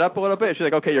shorten that up a little bit? She's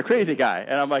like, okay, you're Crazy Guy.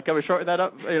 And I'm like, can we shorten that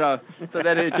up? So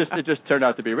then it just turned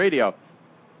out to be Radio.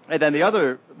 And then the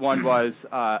other one was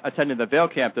attending the Vail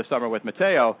camp this summer with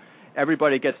Mateo.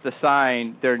 Everybody gets to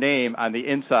sign their name on the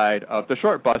inside of the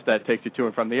short bus that takes you to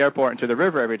and from the airport and to the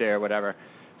river every day or whatever.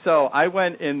 So I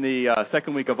went in the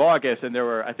second week of August, and there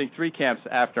were, I think, 3 camps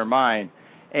after mine.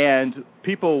 And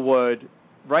people would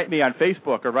write me on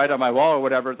Facebook or write on my wall or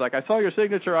whatever. It's like, I saw your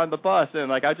signature on the bus,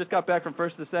 and, like, I just got back from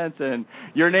First Descent, and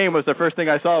your name was the first thing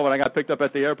I saw when I got picked up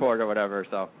at the airport or whatever.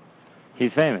 So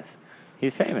he's famous.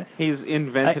 He's famous. He's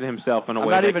invented himself in a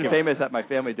way. I'm not even famous at my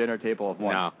family dinner table of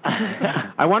one. No.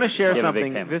 I want to share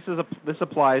something. This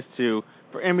applies to.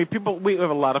 We have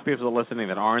a lot of people listening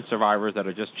that aren't survivors that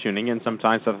are just tuning in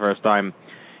sometimes for the first time.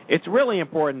 It's really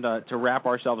important to wrap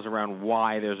ourselves around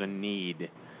why there's a need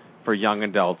for young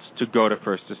adults to go to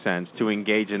First Descent, to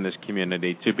engage in this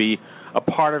community, to be a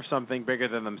part of something bigger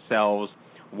than themselves,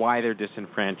 why they're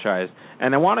disenfranchised.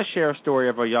 And I want to share a story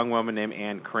of a young woman named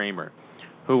Ann Kramer,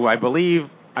 who I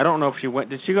don't know if she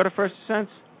went, did she go to First Descent?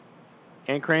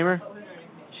 Ann Kramer?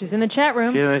 She's in the chat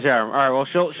room. She's in the chat room. All right, well,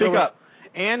 she'll speak up.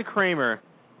 Ann Kramer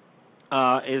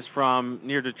is from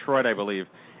near Detroit, I believe,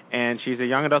 and she's a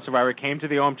young adult survivor, came to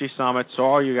the OMG Summit,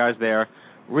 saw all you guys there,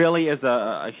 really is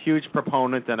a huge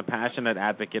proponent and a passionate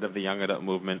advocate of the young adult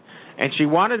movement, and she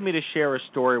wanted me to share a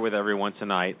story with everyone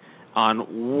tonight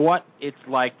on what it's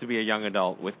like to be a young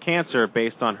adult with cancer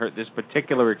based on this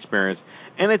particular experience,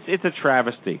 and it's a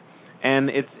travesty, and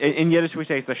in Yiddish we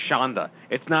say it's a shanda.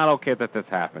 It's not okay that this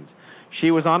happens. She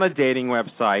was on a dating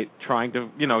website trying to,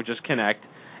 just connect,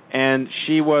 and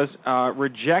she was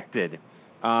rejected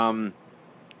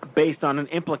based on an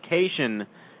implication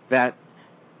that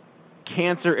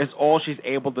cancer is all she's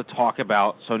able to talk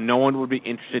about, so no one would be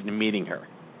interested in meeting her.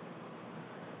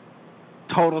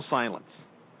 Total silence.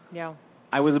 Yeah.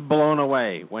 I was blown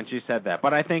away when she said that.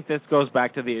 But I think this goes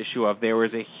back to the issue of there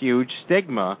is a huge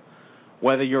stigma,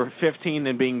 whether you're 15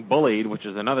 and being bullied, which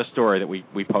is another story that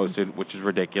we posted, which is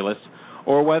ridiculous,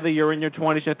 or whether you're in your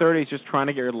 20s or 30s just trying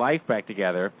to get your life back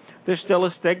together, there's still a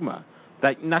stigma.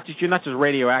 That you're not just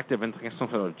radioactive and some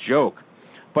sort of joke,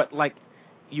 but like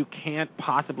you can't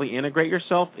possibly integrate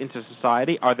yourself into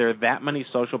society. Are there that many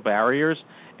social barriers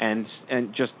and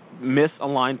just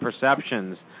misaligned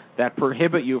perceptions that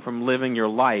prohibit you from living your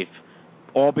life,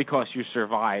 all because you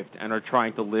survived and are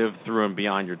trying to live through and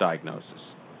beyond your diagnosis?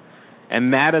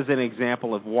 And that is an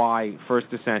example of why First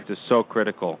Descent is so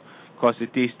critical, because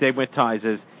it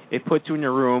destigmatizes. It puts you in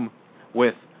your room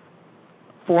with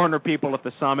 400 people at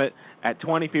the summit, at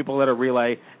 20 people at a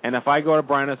relay, and if I go to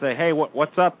Brian and say, hey,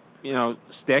 what's up,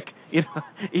 stick,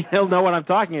 he'll know what I'm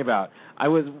talking about.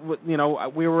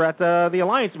 We were at the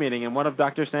Alliance meeting, and one of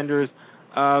Dr. Sender's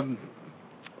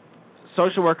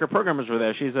social worker programmers were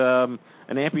there. She's an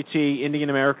amputee Indian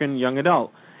American young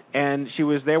adult, and she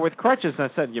was there with crutches.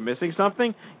 And I said, "You're missing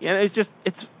something?" Yeah,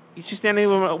 she's standing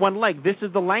on one leg. This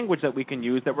is the language that we can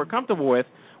use that we're comfortable with,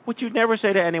 which you'd never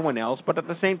say to anyone else. But at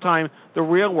the same time, the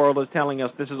real world is telling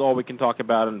us this is all we can talk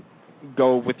about, and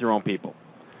go with your own people.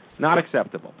 Not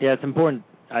acceptable. Yeah, it's important.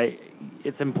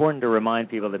 It's important to remind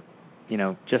people that,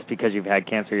 just because you've had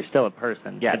cancer, you're still a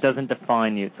person. Yes. It doesn't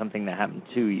define you. It's something that happened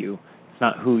to you. It's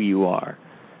not who you are.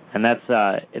 And that's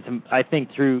I think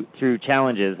through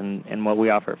challenges and what we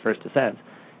offer at First Descent,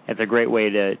 it's a great way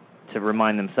to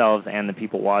remind themselves and the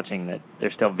people watching that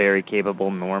they're still very capable,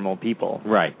 normal people.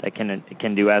 Right. That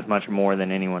can do as much more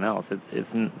than anyone else. It's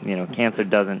cancer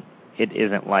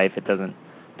isn't life. It doesn't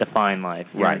define life.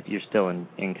 You're still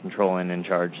in control and in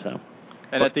charge. So.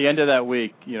 And at the end of that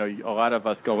week, a lot of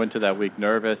us go into that week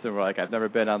nervous, and we're like, I've never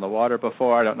been on the water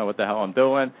before. I don't know what the hell I'm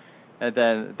doing. And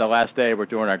then the last day, we're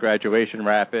doing our graduation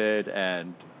rapid,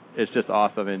 and it's just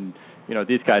awesome. And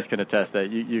these guys can attest that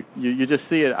you just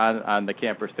see it on the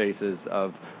campers' faces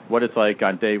of what it's like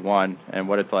on day one and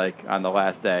what it's like on the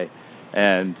last day.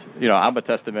 And I'm a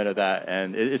testament of that,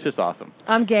 and it's just awesome.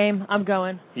 I'm game. I'm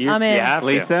going. I'm in. You have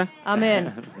Lisa? I'm in.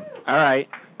 All right.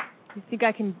 You think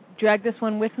I can drag this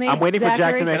one with me? I'm waiting for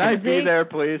Jack to make. Can I be there,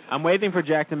 please? I'm waiting for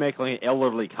Jack to make an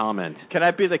elderly comment. Can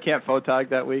I be the camp photog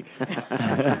that week?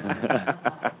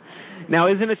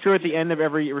 Now, isn't it true at the end of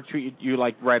every retreat you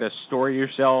write a story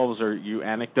yourselves or you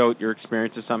anecdote your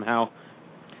experiences somehow?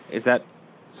 Is that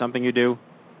something you do?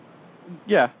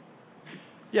 Yeah.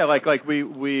 Yeah, like we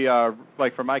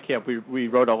for my camp we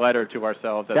wrote a letter to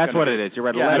ourselves. That's what it is. You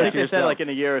wrote a letter to yourself. I think they said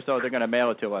in a year or so they're going to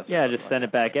mail it to us. Yeah, just send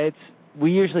it back.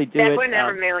 We usually do Dad, it. we're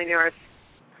never mailing yours.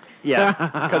 Yeah.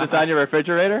 Because it's on your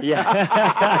refrigerator? Yeah.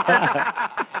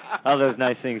 All those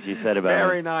nice things you said about it.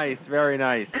 Very nice, very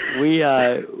nice. We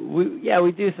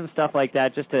do some stuff like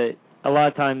that just to, a lot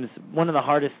of times, one of the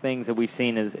hardest things that we've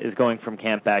seen is going from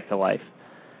camp back to life.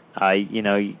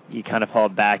 You kind of fall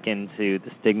back into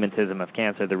the stigmatism of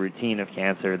cancer, the routine of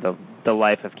cancer, the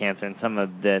life of cancer, and some of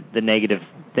the negative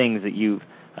things that you've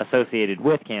associated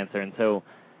with cancer. And so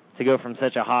to go from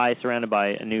such a high, surrounded by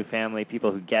a new family,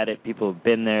 people who get it, people who've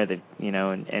been there,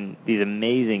 and these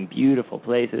amazing, beautiful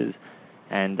places,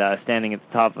 and standing at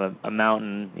the top of a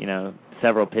mountain,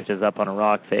 several pitches up on a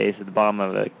rock face at the bottom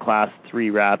of a Class 3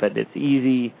 rapid, it's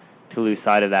easy to lose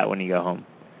sight of that when you go home.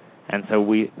 And so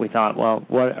we thought, well,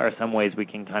 what are some ways we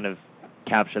can kind of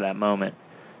capture that moment?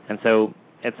 And so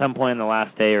at some point in the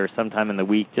last day or sometime in the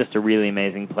week, just a really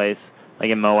amazing place. Like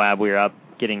in Moab, we were up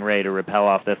getting ready to rappel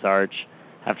off this arch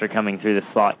after coming through the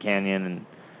slot canyon,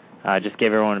 and just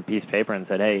gave everyone a piece of paper and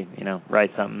said, hey, write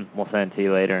something, we'll send it to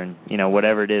you later. And,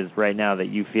 whatever it is right now that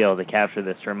you feel to capture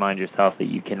this, to remind yourself that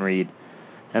you can read.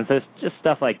 And so it's just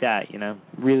stuff like that,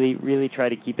 really, really try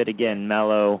to keep it, again,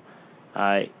 mellow,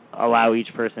 allow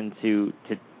each person to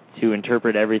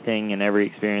interpret everything and every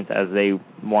experience as they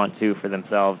want to for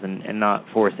themselves, and not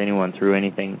force anyone through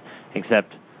anything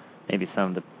except maybe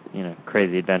some of the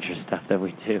crazy adventure stuff that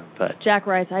we do. But Jack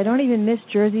writes, I don't even miss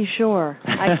Jersey Shore.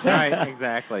 I can't. Right,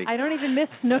 exactly. I don't even miss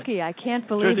Snooki. I can't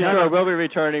believe Jersey it. Shore will be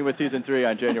returning with season 3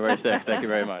 on January 6th. Thank you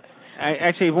very much.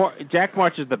 Actually, Jack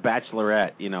watches The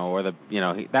Bachlorette,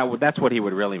 that's what he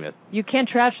would really miss. You can't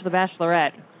trash The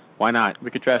Bachelorette. Why not? We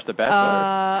could trash The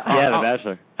Bachelor. The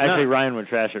Bachelor. Actually, Ryan would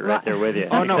trash it right there with you.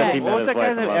 Oh, no. What was that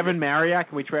guy's name? Evan Marriott?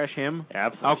 Can we trash him?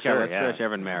 Absolutely. Okay, let's trash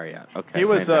Evan Marriott. Okay. He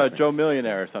was Joe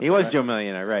Millionaire or something. He was right? Joe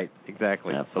Millionaire, right.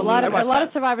 Exactly. Absolutely. A lot of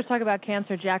survivors talk about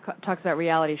cancer. Jack talks about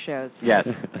reality shows. Yes.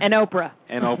 And Oprah.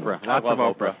 And Oprah. Lots of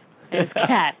Oprah. And his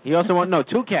cat. He also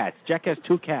two cats. Jack has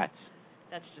 2 cats.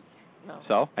 That's just... No.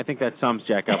 So? I think that sums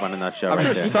Jack up on a nutshell I'm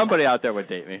right sure there. somebody out there would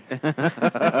date me.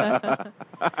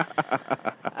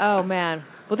 Oh, man.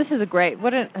 Well, this is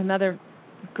another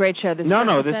great show. This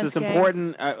is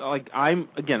important.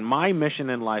 My mission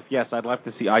in life, yes, I'd love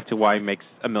to see I2Y makes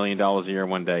 $1 million a year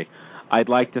one day. I'd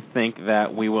like to think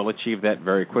that we will achieve that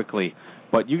very quickly.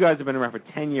 But you guys have been around for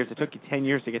 10 years. It took you 10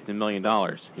 years to get to $1 million.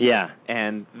 Yeah.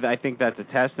 And I think that's a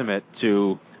testament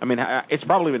to, it's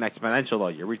probably been exponential, though.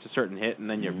 You reach a certain hit, and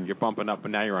then you're bumping up,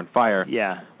 and now you're on fire.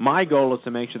 Yeah. My goal is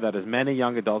to make sure that as many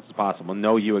young adults as possible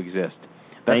know you exist.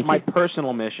 That's my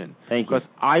personal mission. Thank you. Because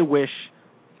I wish,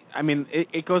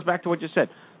 it goes back to what you said.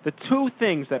 The 2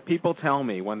 things that people tell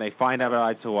me when they find out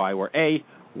about I2Y were, A,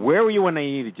 where were you when they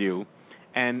needed you,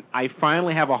 and I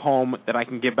finally have a home that I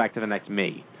can give back to the next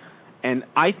me. And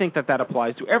I think that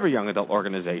applies to every young adult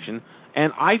organization.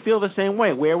 And I feel the same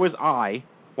way. Where was I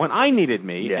when I needed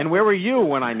me, and where were you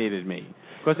when I needed me?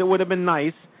 Because it would have been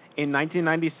nice in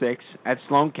 1996 at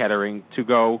Sloan Kettering to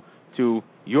go to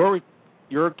your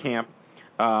camp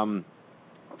 4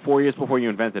 years before you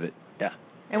invented it. Yeah.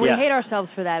 And we hate ourselves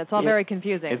for that. It's all very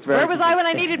confusing. Where was I when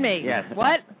I needed me? Yes.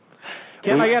 What?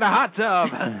 Can I get a hot tub?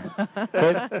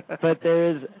 but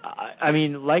there's,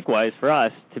 likewise for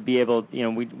us to be able,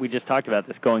 we just talked about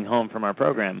this going home from our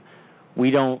program.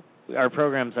 Our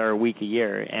programs are a week a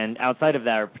year, and outside of that,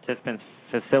 our participants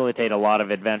facilitate a lot of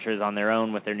adventures on their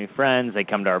own with their new friends. They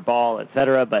come to our ball,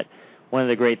 etc. But one of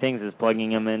the great things is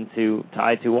plugging them into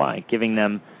I2Y, giving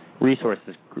them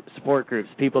resources, support groups,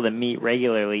 people that meet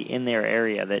regularly in their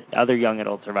area, that other young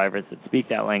adult survivors that speak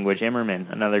that language.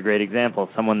 Immerman, another great example,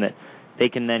 someone that they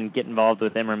can then get involved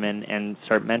with Immerman and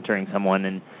start mentoring someone,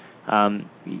 and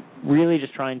really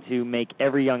just trying to make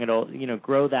every young adult,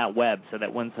 grow that web so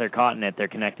that once they're caught in it, they're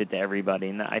connected to everybody.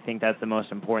 And I think that's the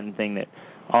most important thing that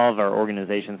all of our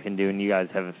organizations can do, and you guys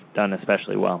have done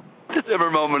especially well. This Immer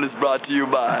moment is brought to you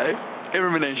by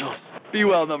Immerman Angels. Be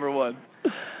well, number one.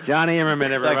 Johnny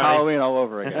Immerman, everybody. Like Halloween all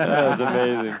over again. That was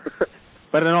amazing.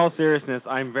 But in all seriousness,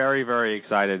 I'm very, very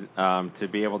excited to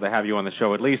be able to have you on the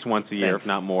show at least once a year, if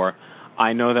not more.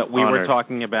 I know that we were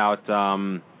talking about,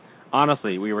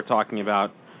 honestly, we were talking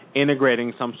about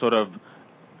integrating some sort of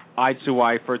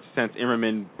I2I, First Defense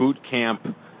Immerman boot camp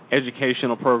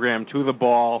educational program to the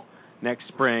ball next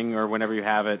spring or whenever you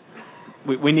have it.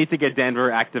 We need to get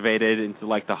Denver activated into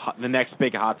like the next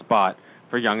big hot spot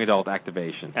for young adult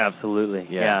activation. Absolutely.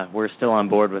 Yeah, we're still on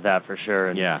board with that for sure.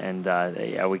 And,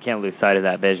 we can't lose sight of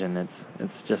that vision.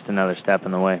 It's just another step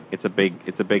in the way. It's a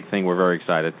big thing. We're very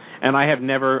excited. And I have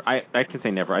never, I can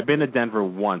say never. I've been to Denver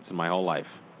once in my whole life.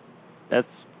 That's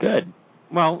good.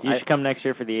 Well, you should come next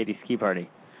year for the 80s ski party.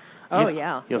 Oh,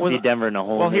 yeah. You'll see Denver in a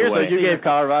whole new way. Well, you gave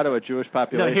Colorado a Jewish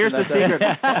population. No, here's the secret.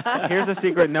 Here's the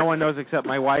secret no one knows except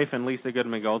my wife and Lisa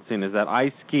Goodman Goldstein is that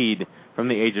I skied from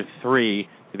the age of 3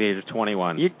 to the age of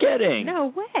 21. You're kidding.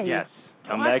 No way. Yes.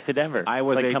 Come back to Denver. I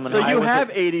was so you have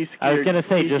 80s skiers. I was going to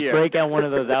say, just break out one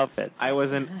of those outfits. I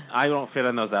don't fit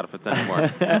in those outfits anymore.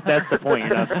 That's the point.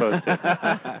 You're not supposed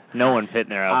to. No one fit in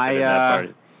their outfit in that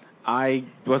party. I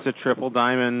was a triple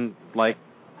diamond, like,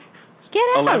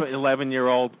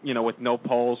 11-year-old, with no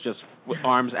poles, just with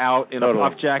arms out in a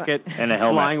puff jacket and a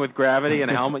helmet, flying with gravity and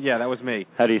a helmet. Yeah, that was me.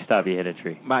 How do you stop? You hit a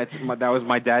tree. That was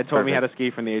my dad. Told me how to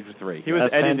ski from the age of 3. He was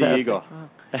Eddie the Eagle.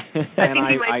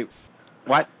 And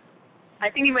what? I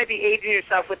think you might be aging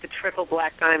yourself with the triple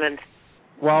black diamond.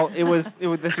 Well, this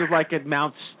was like at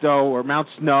Mount Stowe or Mount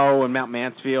Snow and Mount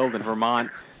Mansfield in Vermont.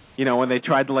 When they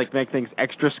tried to make things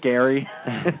extra scary.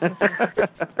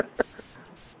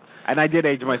 And I did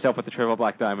age myself with the triple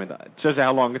black diamond. It shows you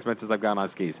how long it's been since I've gone on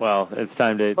skis. Well, it's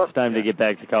time to get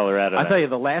back to Colorado. I'll tell you,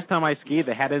 the last time I skied,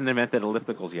 they hadn't invented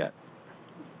ellipticals yet.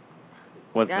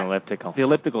 What's an elliptical? The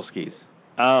elliptical skis.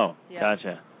 Oh,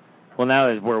 gotcha. Well,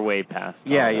 now we're way past.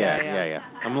 Yeah.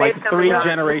 I'm like 3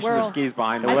 generations of skis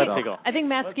behind the elliptical. I think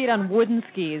Matt skied on wooden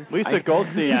skis. Lisa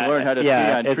Goldstein learned how to ski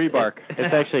on tree bark.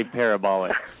 It's actually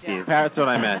parabolic skis. That's what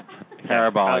I meant.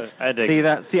 Parabolic. I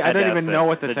don't even know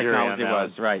what the technology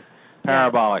was. Right.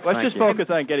 Parabolic. Let's just focus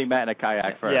on getting Matt in a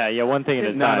kayak first. Yeah, one thing at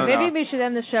a time. Maybe we should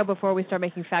end the show before we start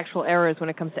making factual errors when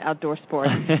it comes to outdoor sports.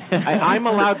 I'm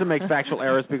allowed to make factual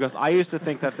errors because I used to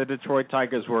think that the Detroit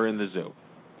Tigers were in the zoo.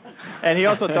 And he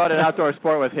also thought an outdoor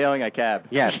sport was hailing a cab.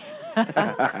 Yes.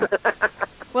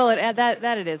 Well,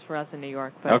 that it is for us in New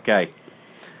York. But okay.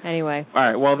 Anyway. All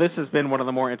right. Well, this has been one of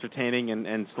the more entertaining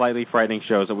and slightly frightening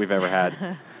shows that we've ever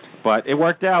had. But it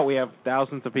worked out. We have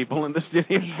thousands of people in the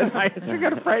studio tonight. It's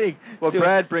kind of frightening. Well,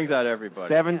 Brad brings out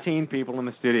everybody. 17 people in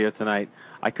the studio tonight.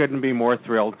 I couldn't be more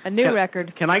thrilled. A new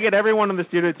record. Can I get everyone in the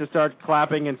studio to start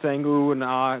clapping and saying ooh and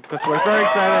ah? Because we're very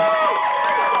excited.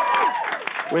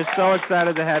 We're so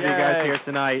excited to have you guys here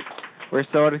tonight. We're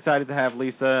so excited to have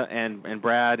Lisa and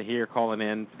Brad here calling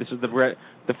in. This is the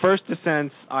First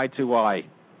Descents I2I.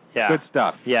 Yeah. Good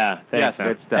stuff. Yeah, thanks.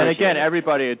 Good stuff. And again,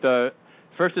 everybody, the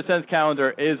First Descents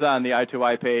calendar is on the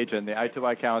I2I page, and the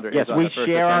I2I calendar is on the First Descents page. Yes,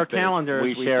 we share our calendars.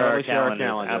 We share our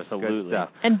calendars. Absolutely. Good stuff.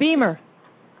 And Beamer.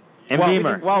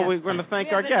 We're going to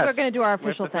thank our guests. We're going to do our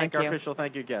official thank you. Our official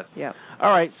thank you guests. Yeah. All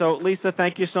right, so Lisa,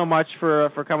 thank you so much for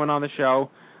coming on the show.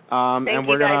 Thank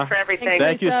you guys for everything.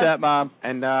 Thank you, stepmom.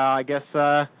 And I guess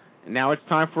now it's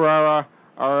time for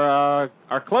our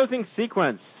closing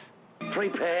sequence.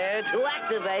 Prepare to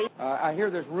activate. I hear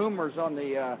there's rumors on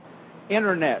the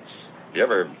internets. You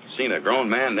ever seen a grown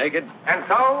man naked? And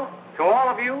so, to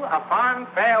all of you, a fond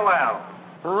farewell.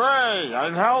 Hooray,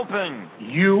 I'm helping.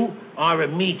 You are a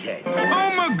meathead.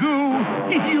 Oh,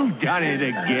 Magoo, you've done it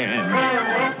again.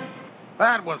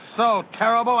 That was so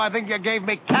terrible, I think you gave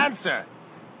me cancer.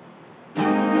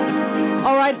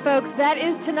 All right, folks, that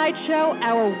is tonight's show,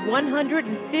 our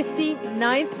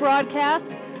 159th broadcast.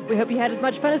 We hope you had as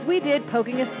much fun as we did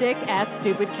poking a stick at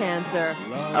stupid cancer.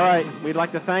 All right, we'd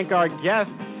like to thank our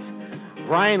guests,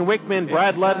 Brian Wickman,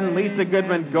 Brad Ludden, Lisa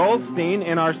Goodman Goldstein,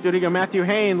 in our studio, Matthew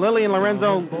Hain, Lillian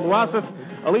Lorenzo Luasis,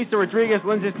 Elisa Rodriguez,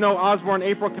 Lindsay Snow Osborne,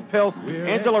 April Capil,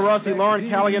 Angela Rossi, Lauren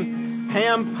Callaghan,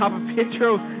 Pam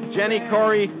Papapietro, Jenny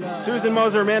Corey, Susan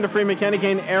Moser, Amanda Freeman, Kenny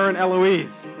Kane, Aaron Eloise.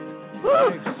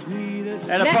 Woo!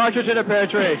 And a partridge in a pear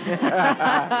tree.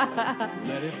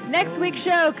 Next week's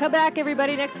show, come back,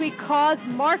 everybody. Next week, Cause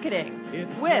Marketing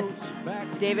with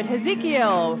David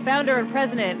Hezekiel, founder and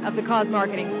president of the Cause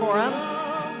Marketing Forum.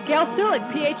 Gail Stulik,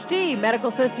 Ph.D., medical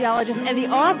sociologist, and the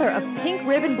author of Pink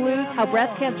Ribbon Blues, How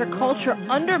Breast Cancer Culture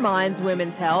Undermines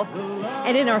Women's Health.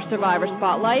 And in our Survivor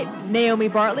Spotlight, Naomi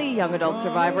Bartley, young adult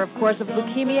survivor, of course, of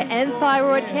leukemia and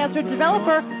thyroid cancer,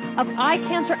 developer of eye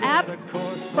cancer app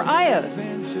for iOS.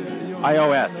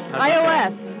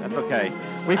 That's okay.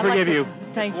 We forgive you.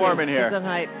 Thank you. Warm in here.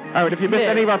 All right, if you missed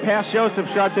any of our past shows,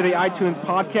 subscribe to the iTunes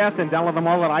podcast and download them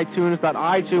all at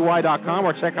itunes.i2y.com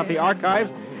or check out the archives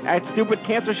at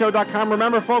stupidcancershow.com.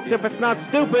 Remember, folks, if it's not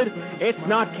stupid, it's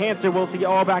not cancer. We'll see you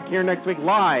all back here next week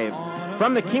live.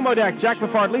 From the chemo deck, Jack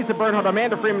Buffard, Lisa Bernhardt,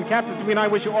 Amanda Freeman, Captain Sweet, and I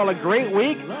wish you all a great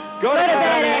week. Go to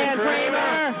bed, Ann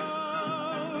Kramer!